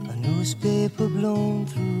 A newspaper blown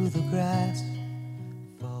through the grass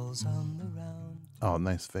falls on the round. Oh,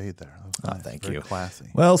 nice fade there. Nice. Thank Very you. Classy.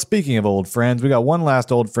 Well, speaking of old friends, we got one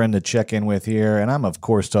last old friend to check in with here, and I'm of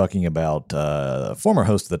course talking about former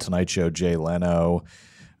host of the Tonight Show, Jay Leno.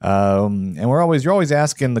 And you're always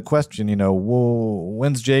asking the question, you know,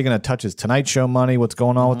 when's Jay going to touch his Tonight Show money? What's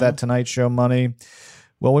going on with that Tonight Show money?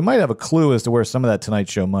 Well, we might have a clue as to where some of that Tonight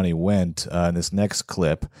Show money went in this next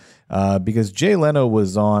clip, because Jay Leno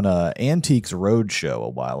was on Antiques Roadshow a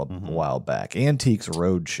while back. Antiques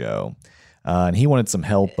Roadshow, and he wanted some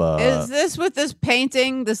help. Is this with this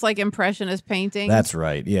painting, this like impressionist painting? That's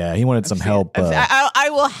right. Yeah, he wanted some help. I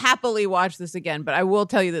will happily watch this again, but I will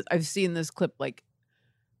tell you that I've seen this clip. Like,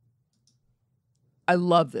 I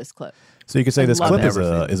love this clip. So you could say this clip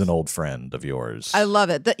is an old friend of yours. I love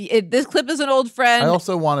it. This clip is an old friend. I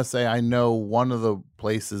also want to say I know one of the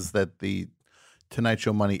places that the Tonight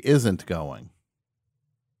Show money isn't going.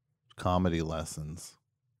 Comedy lessons.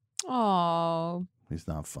 Oh, he's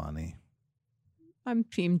not funny. I'm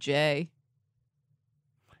Team Jay.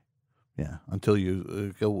 Yeah, until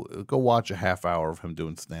you go watch a half hour of him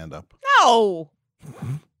doing stand up. No.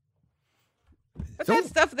 But that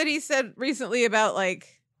stuff that he said recently about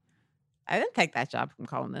like, I didn't take that job from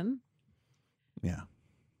Conan. Yeah.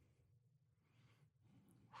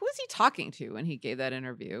 Who was he talking to when he gave that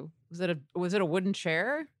interview? Was it a wooden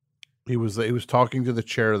chair? He was talking to the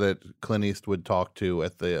chair that Clint Eastwood talked to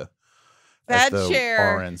at the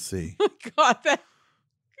chair RNC. Oh my God, that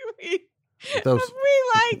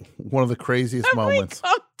one of the craziest moments. We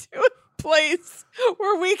come to a place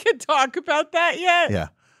where we could talk about that yet? Yeah.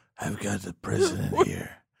 I've got the president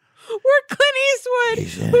here. We're Clint Eastwood,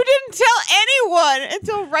 who didn't tell anyone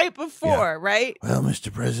until right before, right? Well,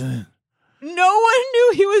 Mr. President. No one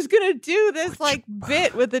knew he was going to do this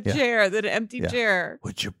bit with a chair, that empty chair.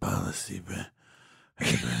 What's your policy, Brett?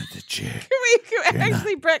 The chair.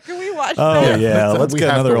 Brett, can we watch that? Oh, yeah. Let's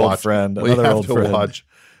get another old friend.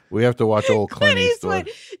 We have to watch old Clint Eastwood.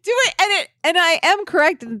 Do it. And I am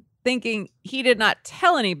correct in thinking he did not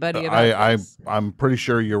tell anybody about this. I'm pretty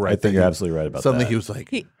sure you're right. I think you're absolutely right about that. Suddenly he was like...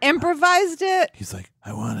 He improvised it? He's like,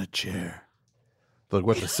 I want a chair. Like,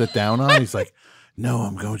 what, to sit down on? He's like, no,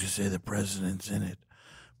 I'm going to say the president's in it,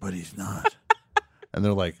 but he's not. And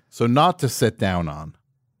they're like, so not to sit down on.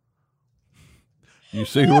 You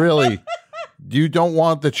see, really, you don't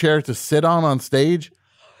want the chair to sit on stage?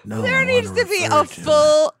 No. There needs to be a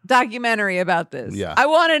full documentary about this. Yeah. I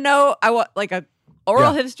want to know. I want like a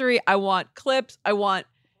oral history. I want clips. I want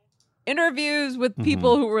interviews with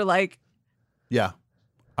people who were like. Yeah.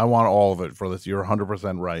 I want all of it for this. You're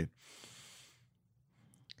 100% right.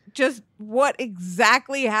 Just what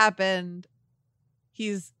exactly happened?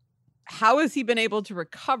 How has he been able to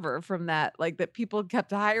recover from that? Like that people kept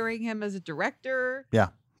hiring him as a director? Yeah.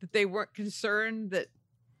 That they weren't concerned that.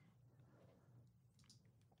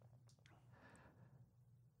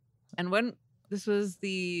 And when this was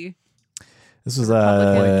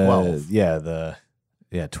 2012. Yeah,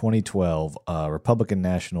 Yeah, 2012 Republican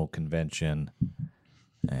National Convention.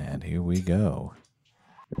 And here we go.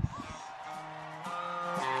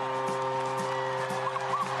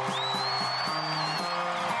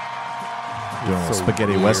 Doing a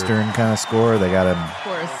spaghetti weird western kind of score. They got him. Of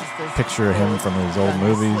course, it's this Picture of him from his old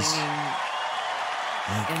movies. Image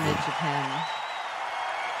of him.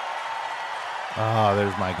 Ah,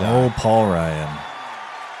 there's my guy. Oh, Paul Ryan.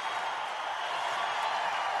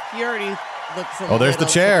 He already looks a Oh, there's the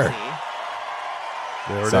little chair. tipsy.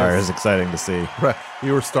 There it Sorry, it is. was exciting to see. Right.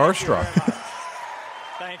 You were starstruck.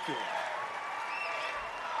 Thank you.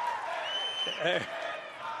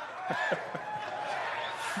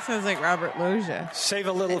 Sounds like Robert Loggia. Save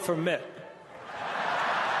a little for Mitt.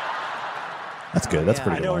 That's good. That's Yeah.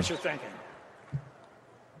 pretty I good. know One. what you're thinking.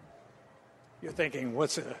 You're thinking,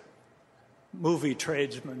 what's a movie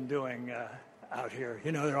tradesman doing out here?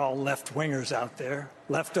 You know, they're all left-wingers out there,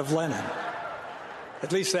 left of Lenin.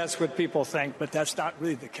 At least that's what people think, but that's not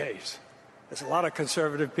really the case. There's a lot of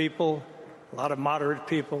conservative people, a lot of moderate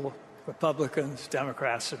people, Republicans,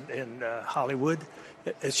 Democrats in Hollywood.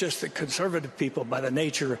 It's just that conservative people, by the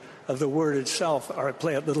nature of the word itself,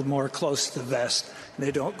 play a little more close to the vest, and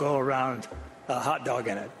they don't go around hot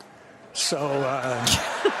dogging it. So,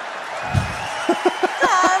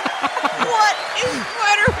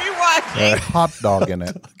 What are we watching? Hot dog in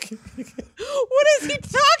it. What is he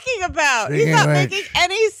talking about? Speaking He's not of which- making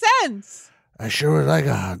any sense. I sure would like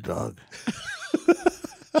a hot dog.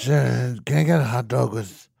 Sir, can I get a hot dog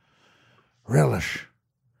with relish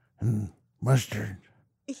and mustard,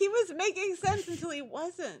 He was making sense until he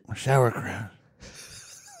wasn't. sauerkraut?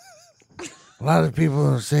 A lot of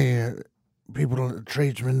people say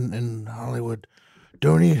tradesmen in Hollywood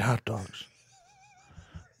don't eat hot dogs.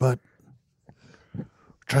 But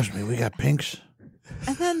trust me, we got pinks.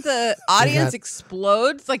 And then the audience got-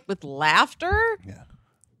 explodes like with laughter. Yeah.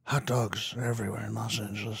 Hot dogs are everywhere in Los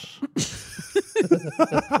Angeles. They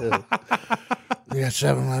got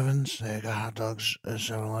 7-Elevens. They got hot dogs at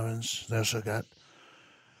 7-Elevens. They also got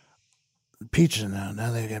pizza now.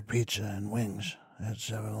 Now they got pizza and wings at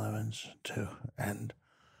 7-Elevens too. And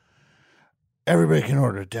everybody can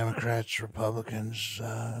order. Democrats, Republicans,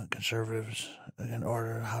 conservatives can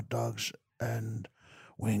order hot dogs and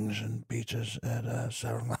wings and pizzas at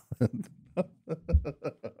 7-Eleven.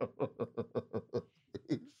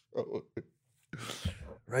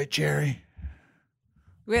 Right, Jerry?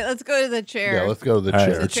 Wait, let's go to the chair. Yeah, let's go to the All right,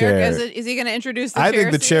 chair. The the chair. chair. Is he going to introduce the I chair?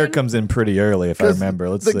 think the chair scene? comes in pretty early, if I 'Cause remember.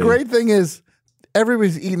 Let's the see. great thing is,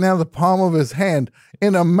 everybody's eating out of the palm of his hand.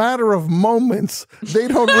 In a matter of moments, they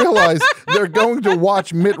don't realize they're going to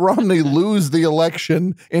watch Mitt Romney lose the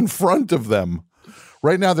election in front of them.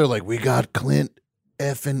 Right now, they're like, we got Clint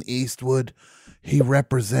effing Eastwood. He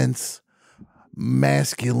represents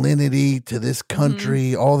masculinity to this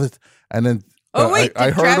country, all this. And then Oh, wait. I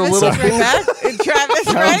did heard Travis a little is right back? Did Travis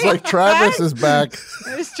Sounds right? like Travis is back.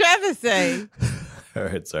 What does Travis say? All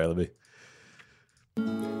right, sorry, let me.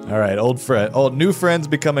 All right, new friends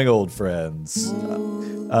becoming old friends.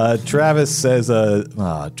 Travis says,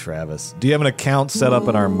 Travis, do you have an account set up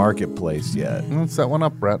in our marketplace yet? Let's set one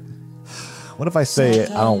up, Brett. What if I say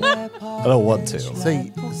I don't want to?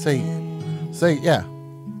 Say, yeah.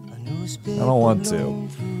 I don't want to.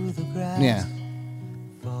 Yeah.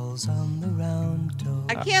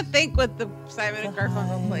 I can't think what the Simon and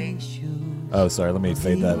Garfunkel playing. Oh, sorry, let me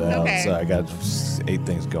fade that out. Okay. Sorry, I got 8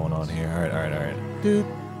 things going on here. All right. Dude.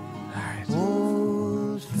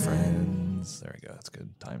 Friends. There we go. That's good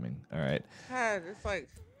timing. All right. God, it's like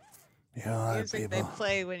Yeah, a lot of music they people.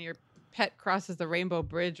 play when your pet crosses the Rainbow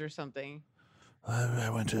Bridge or something. I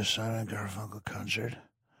went to a Simon Garfunkel concert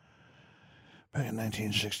back in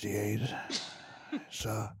 1968.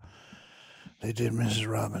 So they did Mrs.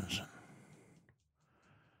 Robinson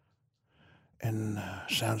and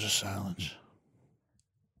Sounds of Silence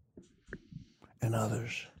and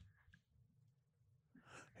others.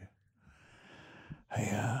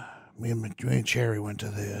 Hey, me and Cherry went to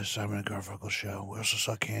the Simon and Garfunkel show. We also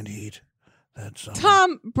saw Candy Heat. That's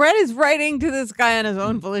Tom, Brett is writing to this guy on his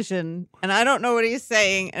own volition, and I don't know what he's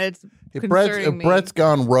saying, and it's concerning me. Brett's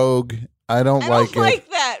gone rogue. I don't like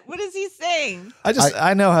that. What is he saying?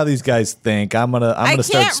 I know how these guys think. I'm gonna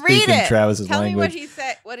start can't read speaking it. Travis's Tell language. me what he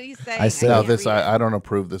said. What did he say? I said- No, can't this read it. I don't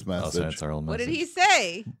approve this Oh, message. sorry, it's our old What did message. he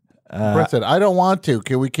say? Brett said, I don't want to.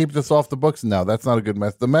 Can we keep this off the books? No, that's not a good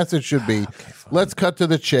message. The message should be, let's cut to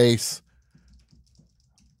the chase.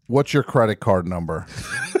 What's your credit card number?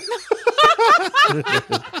 Tom, you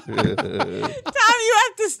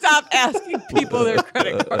have to stop asking people their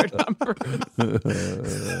credit card numbers.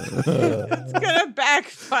 It's gonna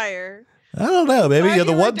backfire. I don't know. Maybe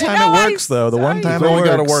the one time it works, though. The one time it works. Only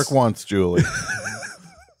got to work once, Julie.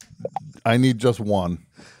 I need just one.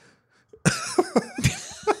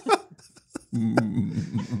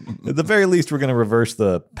 At the very least, we're going to reverse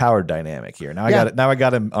the power dynamic here. Now I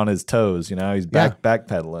got him on his toes. He's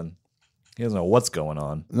backpedaling. He doesn't know what's going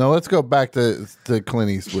on. No, let's go back to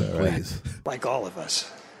Clint Eastwood, please. Like all of us.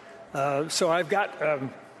 So I've got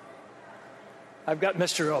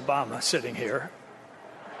Mr. Obama sitting here,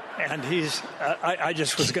 and he's. I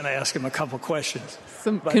just was going to ask him a couple questions.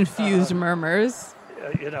 Some confused murmurs.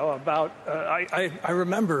 About. I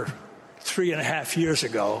remember 3.5 years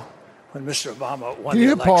ago when Mr. Obama won the election. Can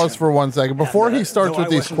you pause for 1 second before he starts with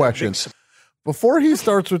these questions? Before he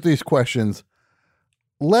starts with these questions,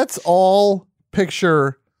 let's all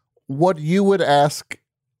picture what you would ask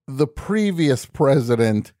the previous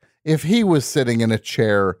president if he was sitting in a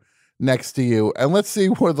chair next to you, and let's see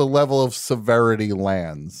where the level of severity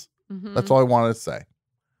lands. Mm-hmm. That's all I wanted to say.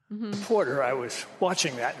 Mm-hmm. Reporter I was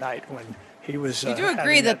watching that night when he was. You do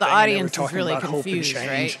agree that the audience is really confused,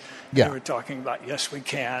 right? Yeah. They were talking about yes, we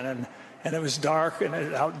can, and it was dark and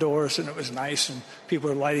it was outdoors and it was nice and people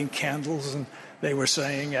were lighting candles and they were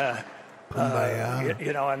saying, and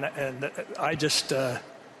I just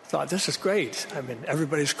thought this is great. I mean,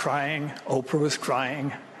 everybody's crying. Oprah was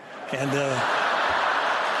crying, and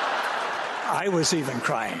I was even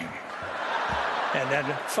crying. And then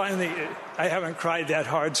finally, I haven't cried that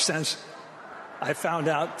hard since I found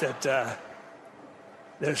out that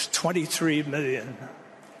there's 23 million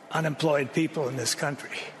unemployed people in this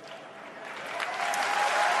country.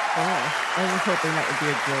 Oh, I was hoping that would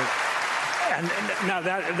be a joke. And now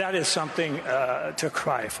that is something to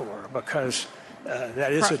cry for, because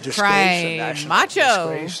that is a disgrace, a national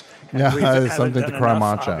disgrace. Yeah, that is something to cry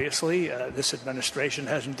macho. Obviously, this administration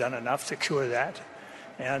hasn't done enough to cure that,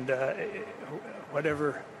 and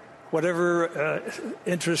whatever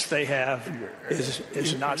interest they have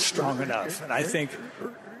is not strong enough. And I think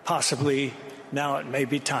possibly now it may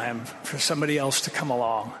be time for somebody else to come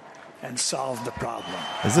along and solve the problem.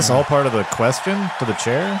 Is this all part of the question to the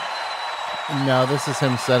chair? No, this is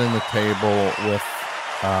him setting the table with.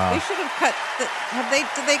 They should have cut.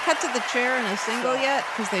 Did they cut to the chair in a single yet?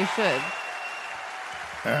 Because they should.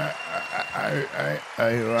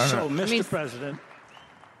 So, Mr. President,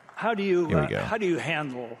 how do you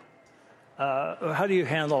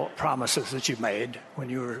handle promises that you made when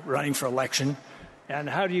you were running for election, and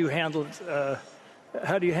how do you handle it?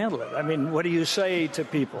 I mean, what do you say to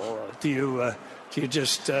people? Do you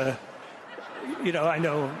just I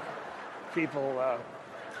know people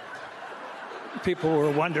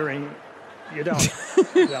were wondering. You don't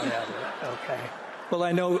have it. Okay. Well,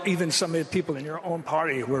 I know even some of the people in your own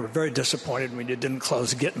party were very disappointed when you didn't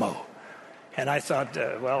close Gitmo. And I thought,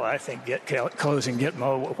 I think closing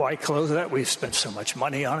Gitmo, why close that? We've spent so much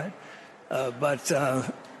money on it. But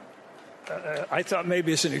I thought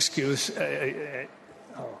maybe it's an excuse.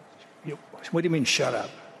 What do you mean, shut up?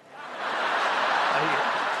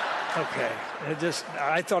 Okay.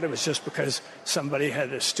 I thought it was just because somebody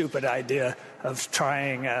had a stupid idea of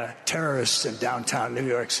trying terrorists in downtown New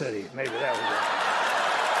York City. Maybe that was it.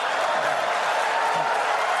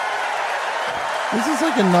 This is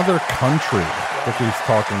like another country that he's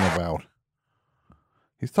talking about.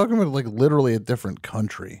 He's talking about like literally a different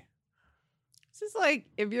country. This is like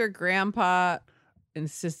if your grandpa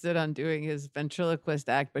insisted on doing his ventriloquist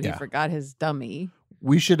act, but he forgot his dummy.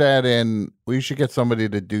 We should get somebody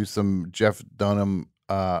to do some Jeff Dunham,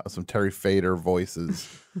 some Terry Fader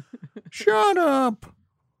voices. Shut up.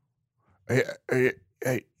 Hey,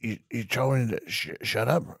 you told me to shut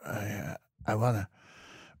up. I want to.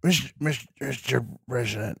 Mr.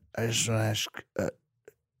 President, I just want to ask,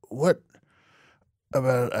 what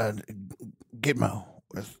about Gitmo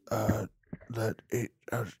with that?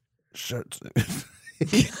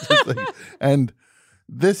 And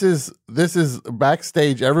this is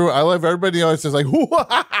backstage. I love everybody always just like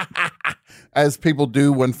as people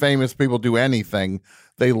do when famous people do anything.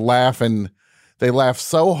 They laugh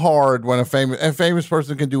so hard when a famous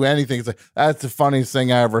person can do anything. It's like, that's the funniest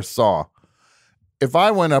thing I ever saw. If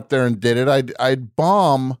I went up there and did it, I'd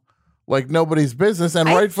bomb like nobody's business, and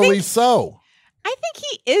rightfully so. I think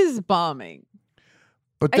he is bombing.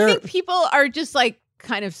 But I think people are just like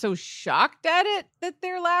kind of so shocked at it that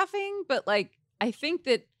they're laughing, but like I think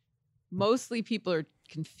that mostly people are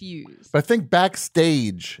confused. But I think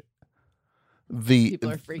backstage,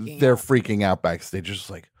 people are freaking out backstage. It's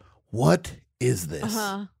just like, what is this?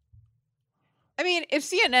 Uh-huh. I mean, if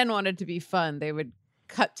CNN wanted to be fun, they would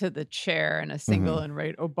cut to the chair in a single and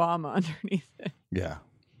write Obama underneath it. Yeah.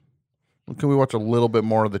 Well, can we watch a little bit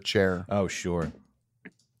more of the chair? Oh, sure.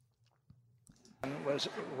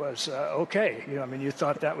 Was okay. You know, I mean, you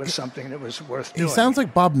thought that was something that was worth doing. He sounds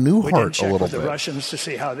like Bob We did Newhart check a little with the bit. Russians to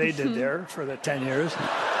see how they did there for the 10 years,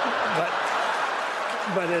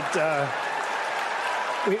 but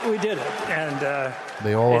we did it, and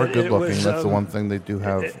they all are good looking. That's the one thing they do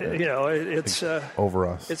have. It's over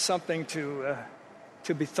us. It's something to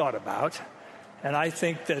be thought about, and I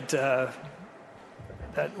think that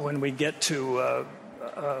that when we get to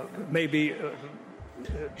maybe.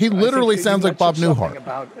 He literally sounds like Bob Newhart.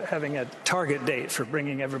 About having a target date for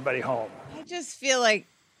bringing everybody home. I just feel like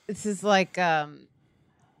this is like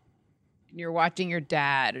you're watching your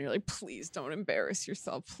dad and you're like, please don't embarrass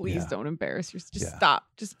yourself. Please don't embarrass yourself. Just stop.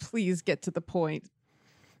 Just please get to the point.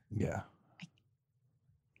 Yeah. I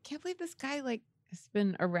can't believe this guy has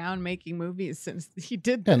been around making movies since he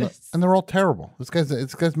did Yeah, this. and they're all terrible. This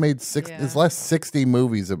guy's made his last 60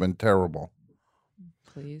 movies have been terrible.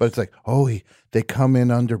 Please. But it's like, they come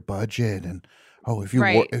in under budget, and if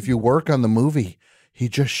you work on the movie, he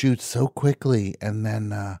just shoots so quickly, and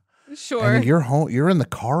then sure, and you're home. You're in the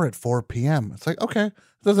car at 4 p.m. It's like, okay, it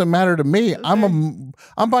doesn't matter to me. Okay.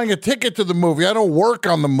 I'm buying a ticket to the movie. I don't work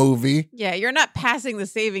on the movie. Yeah, you're not passing the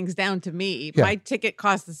savings down to me. Yeah. My ticket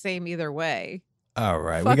costs the same either way. All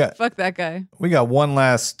right, fuck that guy. We got one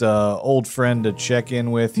last old friend to check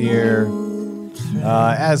in with here.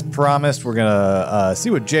 As promised, we're gonna see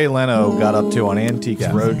what Jay Leno got up to on Antiques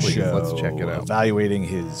Roadshow. Let's check it out. Evaluating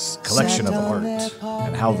his collection of art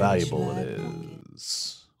and how valuable it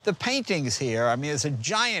is. The paintings here, I mean, it's a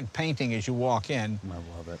giant painting as you walk in. I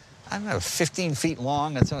love it. I don't know, 15 feet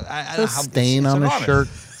long. I don't know how stain on his shirt.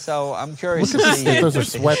 So I'm curious Look to at see there's a what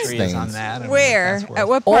sweat the history is on stains. that. Where? At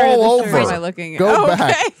what part all of the shirt over. am I looking at? Go okay.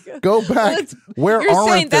 back. Go back. Where You're aren't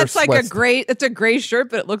saying there that's like sweat it's a gray shirt,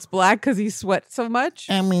 but it looks black because he sweats so much?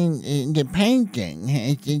 I mean, the painting.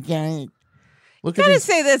 Look I at gotta this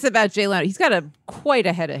say this about Jay Leno. He's got quite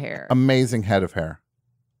a head of hair. amazing head of hair.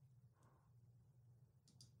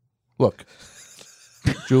 Look,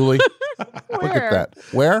 Julie, look at that.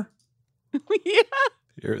 Where? Yeah.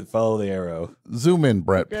 Here, follow the arrow. Zoom in,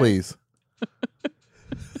 Brett, please.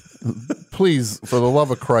 Please, for the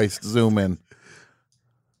love of Christ, zoom in.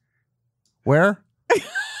 Where?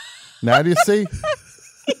 Now do you see?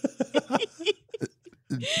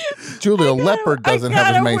 Julie, a leopard doesn't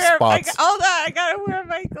have as many spots. Hold on, I gotta wear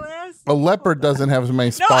my glasses. A leopard doesn't have as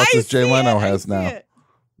many spots as Jay Leno has now. Yeah,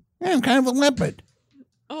 I'm kind of a leopard.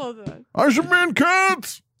 Hold on. I should mean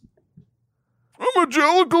cats. I'm a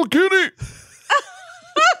jellicle kitty.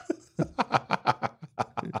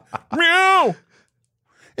 Meow.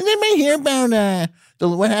 Did anybody hear about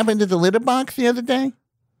what happened to the litter box the other day?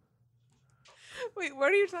 Wait,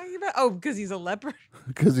 what are you talking about? Oh, because he's a leopard.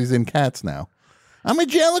 Because he's in Cats now. I'm a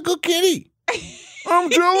jellicle kitty. I'm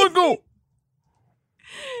jellicle.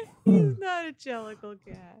 He's not a jellicle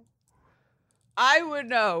cat. I would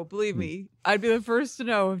know. Believe me, I'd be the first to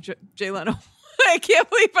know of Jay Leno. I can't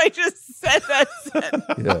believe I just said that sentence.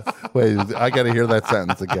 Yeah. Wait, I got to hear that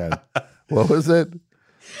sentence again. What was it?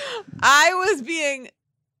 I was being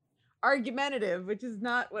argumentative, which is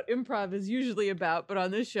not what improv is usually about, but on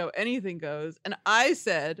this show, anything goes. And I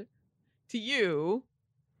said to you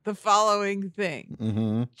the following thing.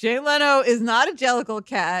 Mm-hmm. Jay Leno is not a jellicle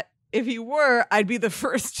cat. If he were, I'd be the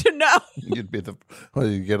first to know. You'd be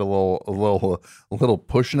you get a little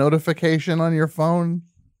push notification on your phone.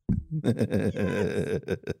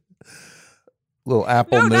 Little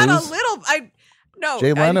Apple News. No, not a little.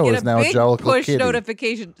 Jay Leno I'd get is now a big jellicle push kitty.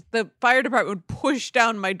 notification. The fire department would push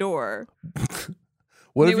down my door.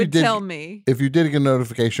 What they if would you did tell me? If you did get a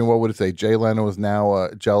notification, what would it say? Jay Leno is now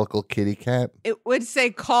a jellicle kitty cat. It would say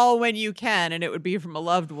call when you can, and it would be from a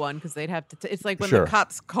loved one because they'd have to. It's like when Sure. the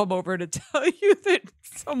cops come over to tell you that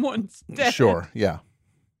someone's dead. Sure, yeah.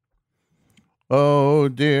 Oh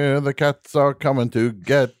dear, the cats are coming to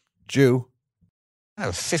get you.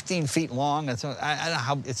 15 feet long. I don't know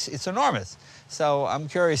how it's enormous. So I'm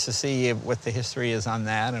curious to see what the history is on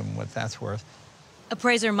that and what that's worth.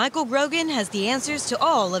 Appraiser Michael Grogan has the answers to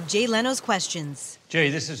all of Jay Leno's questions. Jay,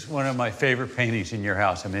 this is one of my favorite paintings in your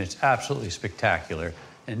house. I mean, it's absolutely spectacular,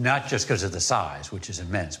 and not just because of the size, which is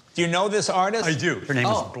immense. Do you know this artist? I do. Her name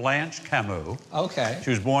is Blanche Camus. Okay.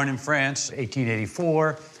 She was born in France,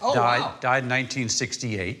 1884. Died in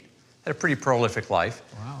 1968. Had a pretty prolific life.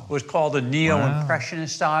 Wow. It was called the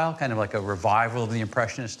Neo-Impressionist style, kind of like a revival of the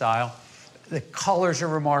Impressionist style. The colors are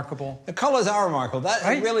remarkable. The colors are remarkable. That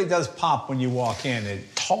Right? It really does pop when you walk in.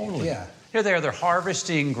 Totally. Yeah. Here they are. They're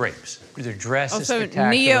harvesting grapes. Their dress is Also, spectacular.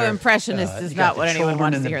 neo-impressionist is You got not the what anyone children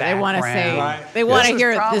wants in to the hear. They want to say, background. they want to was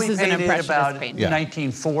hear this probably is an painted impressionist about painting.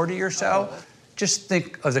 1940 or so. Just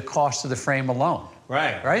think of the cost of the frame alone.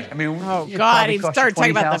 Right. I mean, oh it God, probably he cost started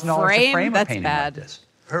talking about the $20,000 to frame. a That's painting bad. like this.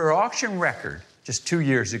 Her auction record just 2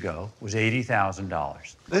 years ago was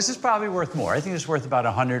 $80,000. This is probably worth more. I think it's worth about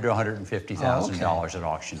 $100,000 to $150,000 at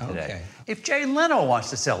auction today. Okay. If Jay Leno wants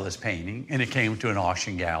to sell this painting and it came to an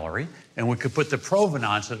auction gallery, and we could put the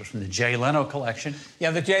provenance that was from the Jay Leno collection.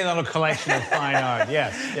 Yeah, the Jay Leno collection of fine art.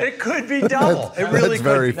 Yes. It could be double. It really That's could.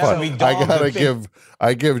 very fun.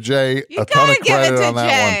 I give Jay You a ton gotta of give credit it to on that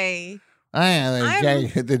Jay.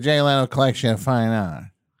 one. The Jay Leno collection of fine art.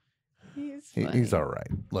 He's all right.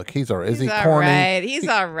 Look, he's all right. Is he corny? Right. He's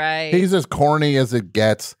all right. He's as corny as it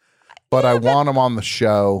gets, but I want him on the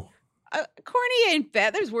show. Corny ain't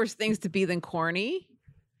bad. There's worse things to be than corny.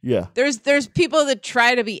 Yeah. There's people that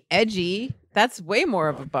try to be edgy. That's way more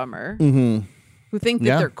of a bummer. Mm-hmm. Who think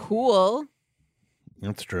that they're cool.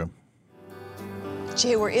 That's true.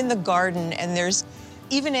 Jay, we're in the garden, and there's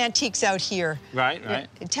even antiques out here. Right.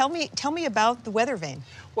 Tell me about the weather vane.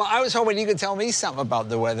 Well, I was hoping you could tell me something about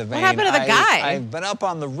the weather vane. What happened to the guy? I've been up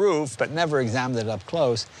on the roof, but never examined it up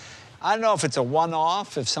close. I don't know if it's a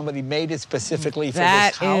one-off, if somebody made it specifically for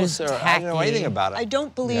this house, or I don't know anything about it. I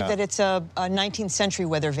don't believe that it's a 19th century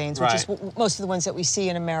weather vanes, which is most of the ones that we see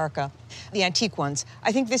in America, the antique ones.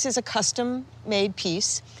 I think this is a custom-made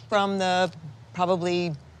piece from the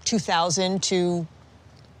probably 2000 to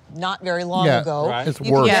not very long ago. Right. It's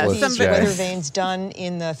you worthless. can get these weather vanes done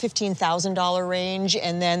in the $15,000 range,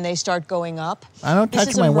 and then they start going up. I don't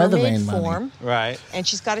touch my weather vane form, money. Right. And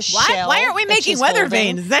she's got a shell. Why aren't we making weather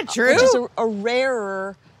vanes? Is that true? Which is a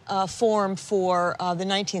rarer form for the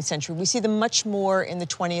 19th century. We see them much more in the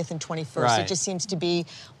 20th and 21st. Right. It just seems to be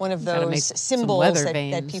one of Gotta make those some symbols weather that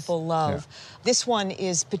vanes. people love. This one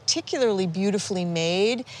is particularly beautifully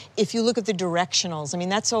made. If you look at the directionals, I mean,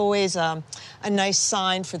 that's always a nice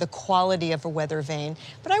sign for the quality of a weather vane.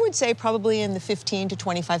 But I would say probably in the $15,000 to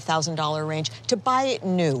 $25,000 range to buy it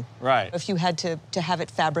new. Right. If you had to have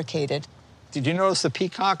it fabricated. Did you notice the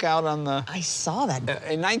peacock out on the... I saw that.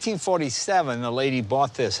 In 1947, a lady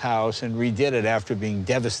bought this house and redid it after being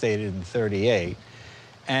devastated in 38.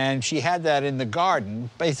 And she had that in the garden,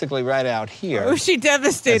 basically right out here. Oh, she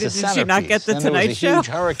devastated. Did she not get the Tonight Show? There was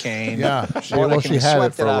a huge hurricane. She had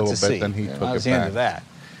it for a little bit, then he took that was it the end back. of that.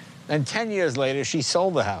 Then 10 years later, she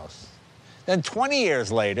sold the house. Then 20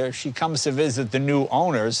 years later, she comes to visit the new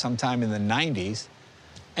owners sometime in the 90s,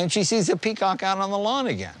 and she sees the peacock out on the lawn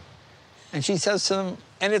again. And she says to them,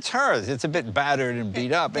 and it's hers, it's a bit battered and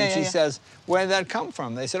beat up, and she says, where did that come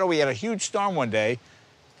from? They said, oh, we had a huge storm one day,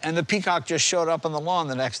 and the peacock just showed up on the lawn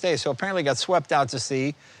the next day. So apparently got swept out to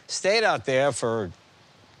sea, stayed out there for a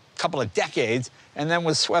couple of decades, and then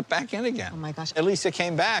was swept back in again. Oh my gosh! At least it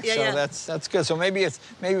came back, that's good. So maybe it's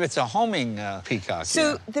a homing peacock.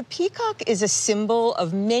 So the peacock is a symbol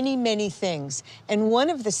of many, many things, and one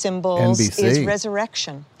of the symbols is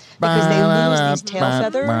resurrection. Because they lose these tail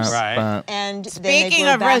feathers, and then Speaking they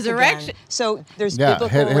grow of back resurrection, again. So there's biblical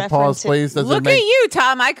hit references. pause, please. Look at you,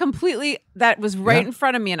 Tom. I completely that was right in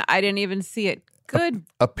front of me, and I didn't even see it. Good.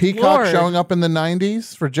 A peacock Lord. showing up in the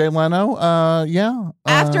 90s for Jay Leno.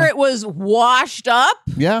 After it was washed up.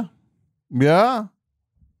 Yeah.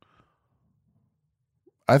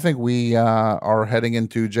 I think we are heading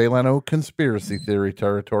into Jay Leno conspiracy theory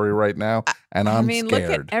territory right now, and I'm scared. Look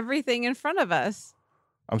at everything in front of us.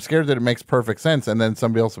 I'm scared that it makes perfect sense, and then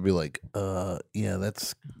somebody else will be like,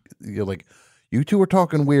 that's... You're like, you two are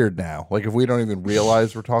talking weird now. Like, if we don't even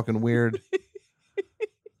realize we're talking weird.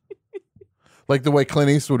 Like the way Clint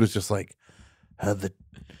Eastwood was just like, how the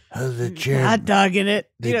chair... Hot dogging it.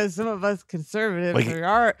 Some of us conservatives, like,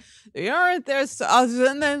 they aren't there, us,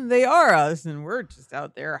 and then they are us, and we're just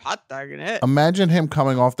out there hot dogging it. Imagine him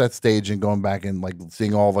coming off that stage and going back and, like,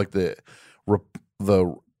 seeing all, like, the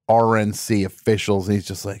RNC officials, and he's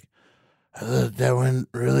just like, that went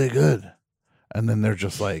really good. And then they're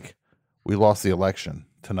just like, we lost the election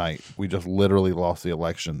tonight. We just literally lost the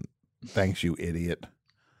election. Thanks, you idiot.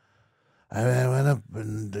 I went up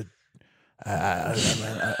and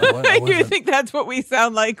you think that's what we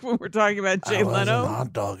sound like when we're talking about Jay Leno? I wasn't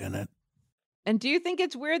hot dogging it. And do you think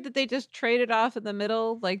it's weird that they just traded off in the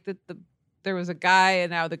middle? Like that there was a guy and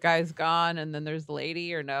now the guy's gone and then there's the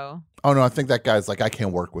lady, or no? Oh, no, I think that guy's like, I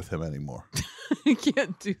can't work with him anymore. I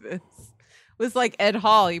can't do this. It was like Ed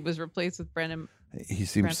Hall. He was replaced with Brendan. He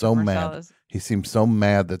seems so mad. He seems so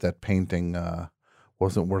mad that painting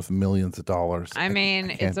wasn't worth millions of dollars. I mean,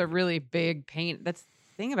 it's a really big paint. That's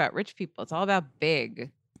the thing about rich people. It's all about big.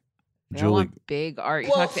 They all want big art.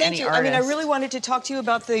 You talk to any artist. I mean, I really wanted to talk to you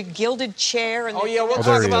about the gilded chair. And we'll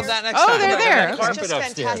talk about that next time. Oh, they're there. Carpet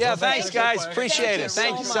upstairs. Yeah, thanks, guys. Appreciate it.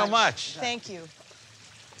 Thank you so much. Thank you.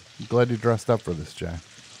 I'm glad you dressed up for this, Jay.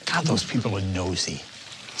 God, those people are nosy.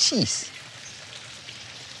 Jeez.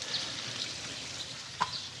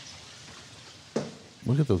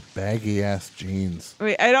 Look at those baggy ass jeans.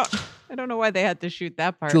 Wait, I don't know why they had to shoot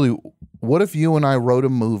that part. Julie, what if you and I wrote a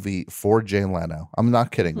movie for Jay Leno? I'm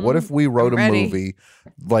not kidding. What if we wrote a movie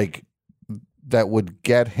like that would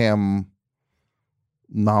get him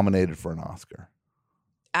nominated for an Oscar?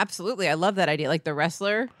 Absolutely. I love that idea. Like The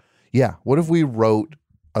Wrestler. Yeah. What if we wrote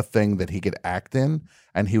a thing that he could act in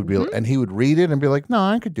and he would be and he would read it and be like, no,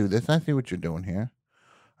 I could do this. I see what you're doing here.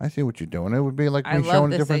 I see what you're doing. It would be like me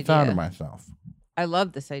showing a different side of myself. I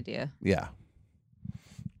love this idea. Yeah.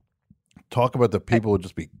 Talk about the people who would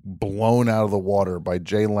just be blown out of the water by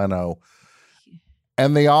Jay Leno.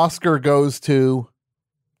 And the Oscar goes to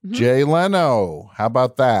Jay Leno. How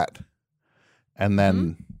about that? And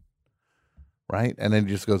then, right? And then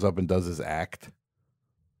he just goes up and does his act.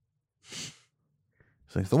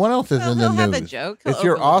 So what else is in the news? Have a joke. It's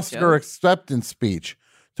your Oscar acceptance speech.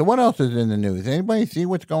 So what else is in the news? Anybody see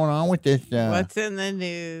what's going on with this? What's in the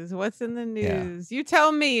news? What's in the news? Yeah. You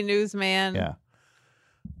tell me, newsman. Yeah.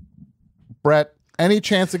 Brett, any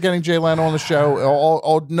chance of getting Jay Leno on the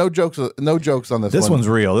show? No jokes on this. This one's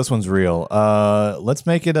real. This one's real. Let's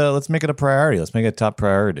make it a priority. Let's make it a top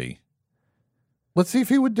priority. Let's see if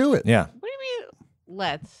he would do it. Yeah. What do you mean?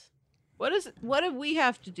 Let's. What do we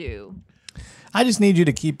have to do? I just need you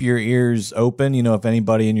to keep your ears open. You know, if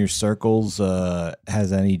anybody in your circles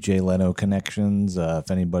has any Jay Leno connections, if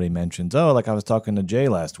anybody mentions, like I was talking to Jay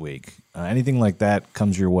last week, anything like that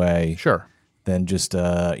comes your way. Sure. Then just,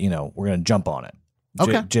 we're going to jump on it.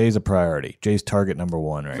 Okay. Jay's a priority. Jay's target number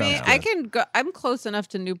one right now. I can go. I'm close enough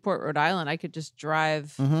to Newport, Rhode Island. I could just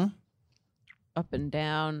drive up and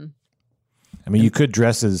down. I mean, you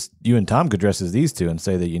and Tom could dress as these two and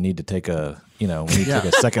say that you need to take a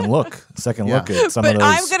second look at some of those. But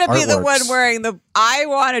I'm going to be the artworks. one wearing I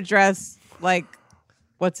want to dress like,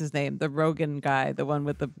 what's his name? The Rogan guy, the one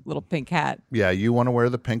with the little pink hat. Yeah, you want to wear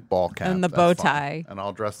the pink ball cap. And the bow tie. And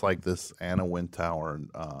I'll dress like this Anna Wintour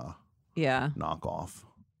knockoff.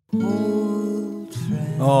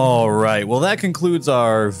 All right. Well, that concludes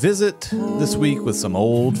our visit this week with some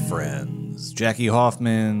old friends. Jackie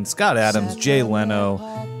Hoffman, Scott Adams, Jay Leno,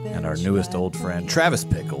 and our newest old friend, Travis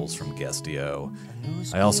Pickles from Guestio.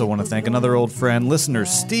 I also want to thank another old friend, listener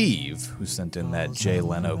Steve, who sent in that Jay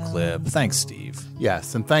Leno clip. Thanks, Steve.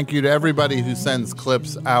 Yes, and thank you to everybody who sends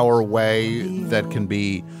clips our way that can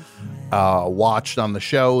be watched on the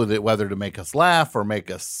show, that whether to make us laugh or make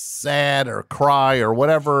us sad or cry or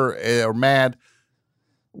whatever, or mad.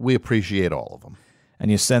 We appreciate all of them. And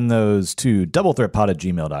you send those to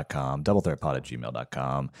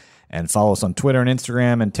doublethreatpod@gmail.com, and follow us on Twitter and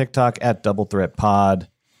Instagram and TikTok at doublethreatpod.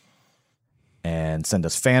 And send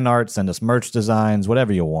us fan art, send us merch designs,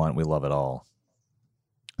 whatever you want. We love it all.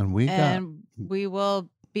 And we will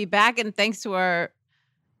be back. And thanks to our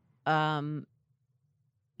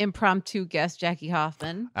impromptu guest, Jackie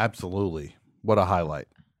Hoffman. Absolutely. What a highlight.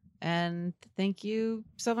 And thank you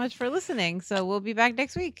so much for listening. So we'll be back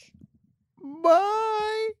next week.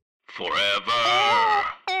 Bye. Forever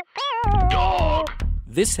Dog.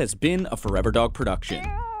 This has been a Forever Dog production.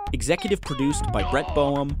 Executive produced by Brett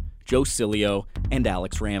Boehm, Joe Cilio, and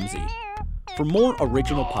Alex Ramsey. For more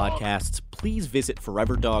original podcasts, please visit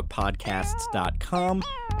foreverdogpodcasts.com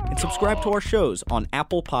and subscribe to our shows on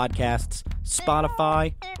Apple Podcasts,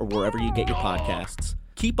 Spotify, or wherever you get your podcasts.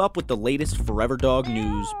 Keep up with the latest Forever Dog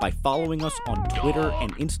news by following us on Twitter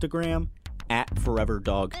and Instagram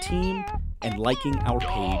 @ForeverDogTeam and liking our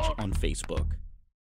page on Facebook.